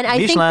 And And I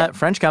think Michelin, that-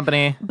 French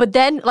company. But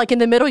then, like in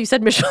the middle, you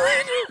said Michelin.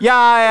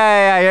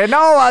 Yeah.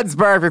 No one's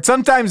perfect.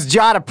 Sometimes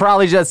Giada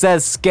probably just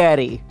says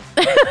sketty.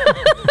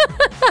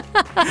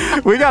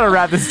 We gotta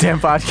wrap this damn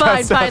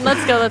podcast. Fine.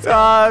 Let's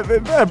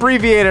go.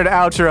 Abbreviated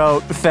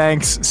outro.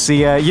 Thanks.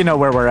 See ya. You know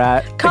where we're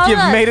at. Call if you've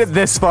us. made it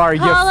this far,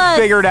 you Call us.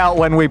 figured out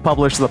when we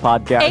publish the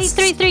podcast.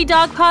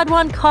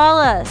 833-DOG-POD-1. Call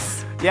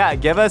us. Yeah,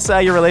 give us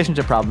your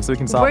relationship problems so we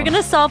can solve We're them.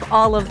 gonna solve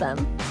all of them.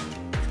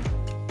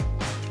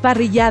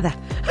 Parrillada.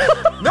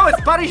 No, it's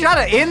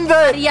parrillada in the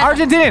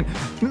Parrillada.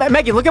 Argentinian.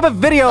 Maggie, look up a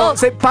video.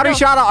 Say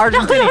parrillada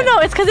Argentinian. No.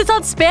 It's because it's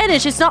on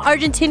Spanish. It's not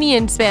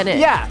Argentinian Spanish.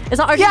 Yeah. It's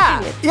not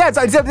Argentinian. Yeah,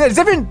 there's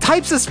different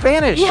types of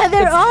Spanish. Yeah,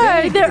 there It's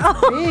are. big. There It's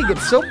are. big.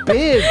 It's so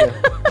big.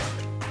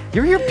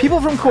 You ever hear people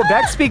from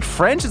Quebec speak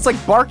French? It's like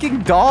barking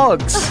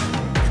dogs.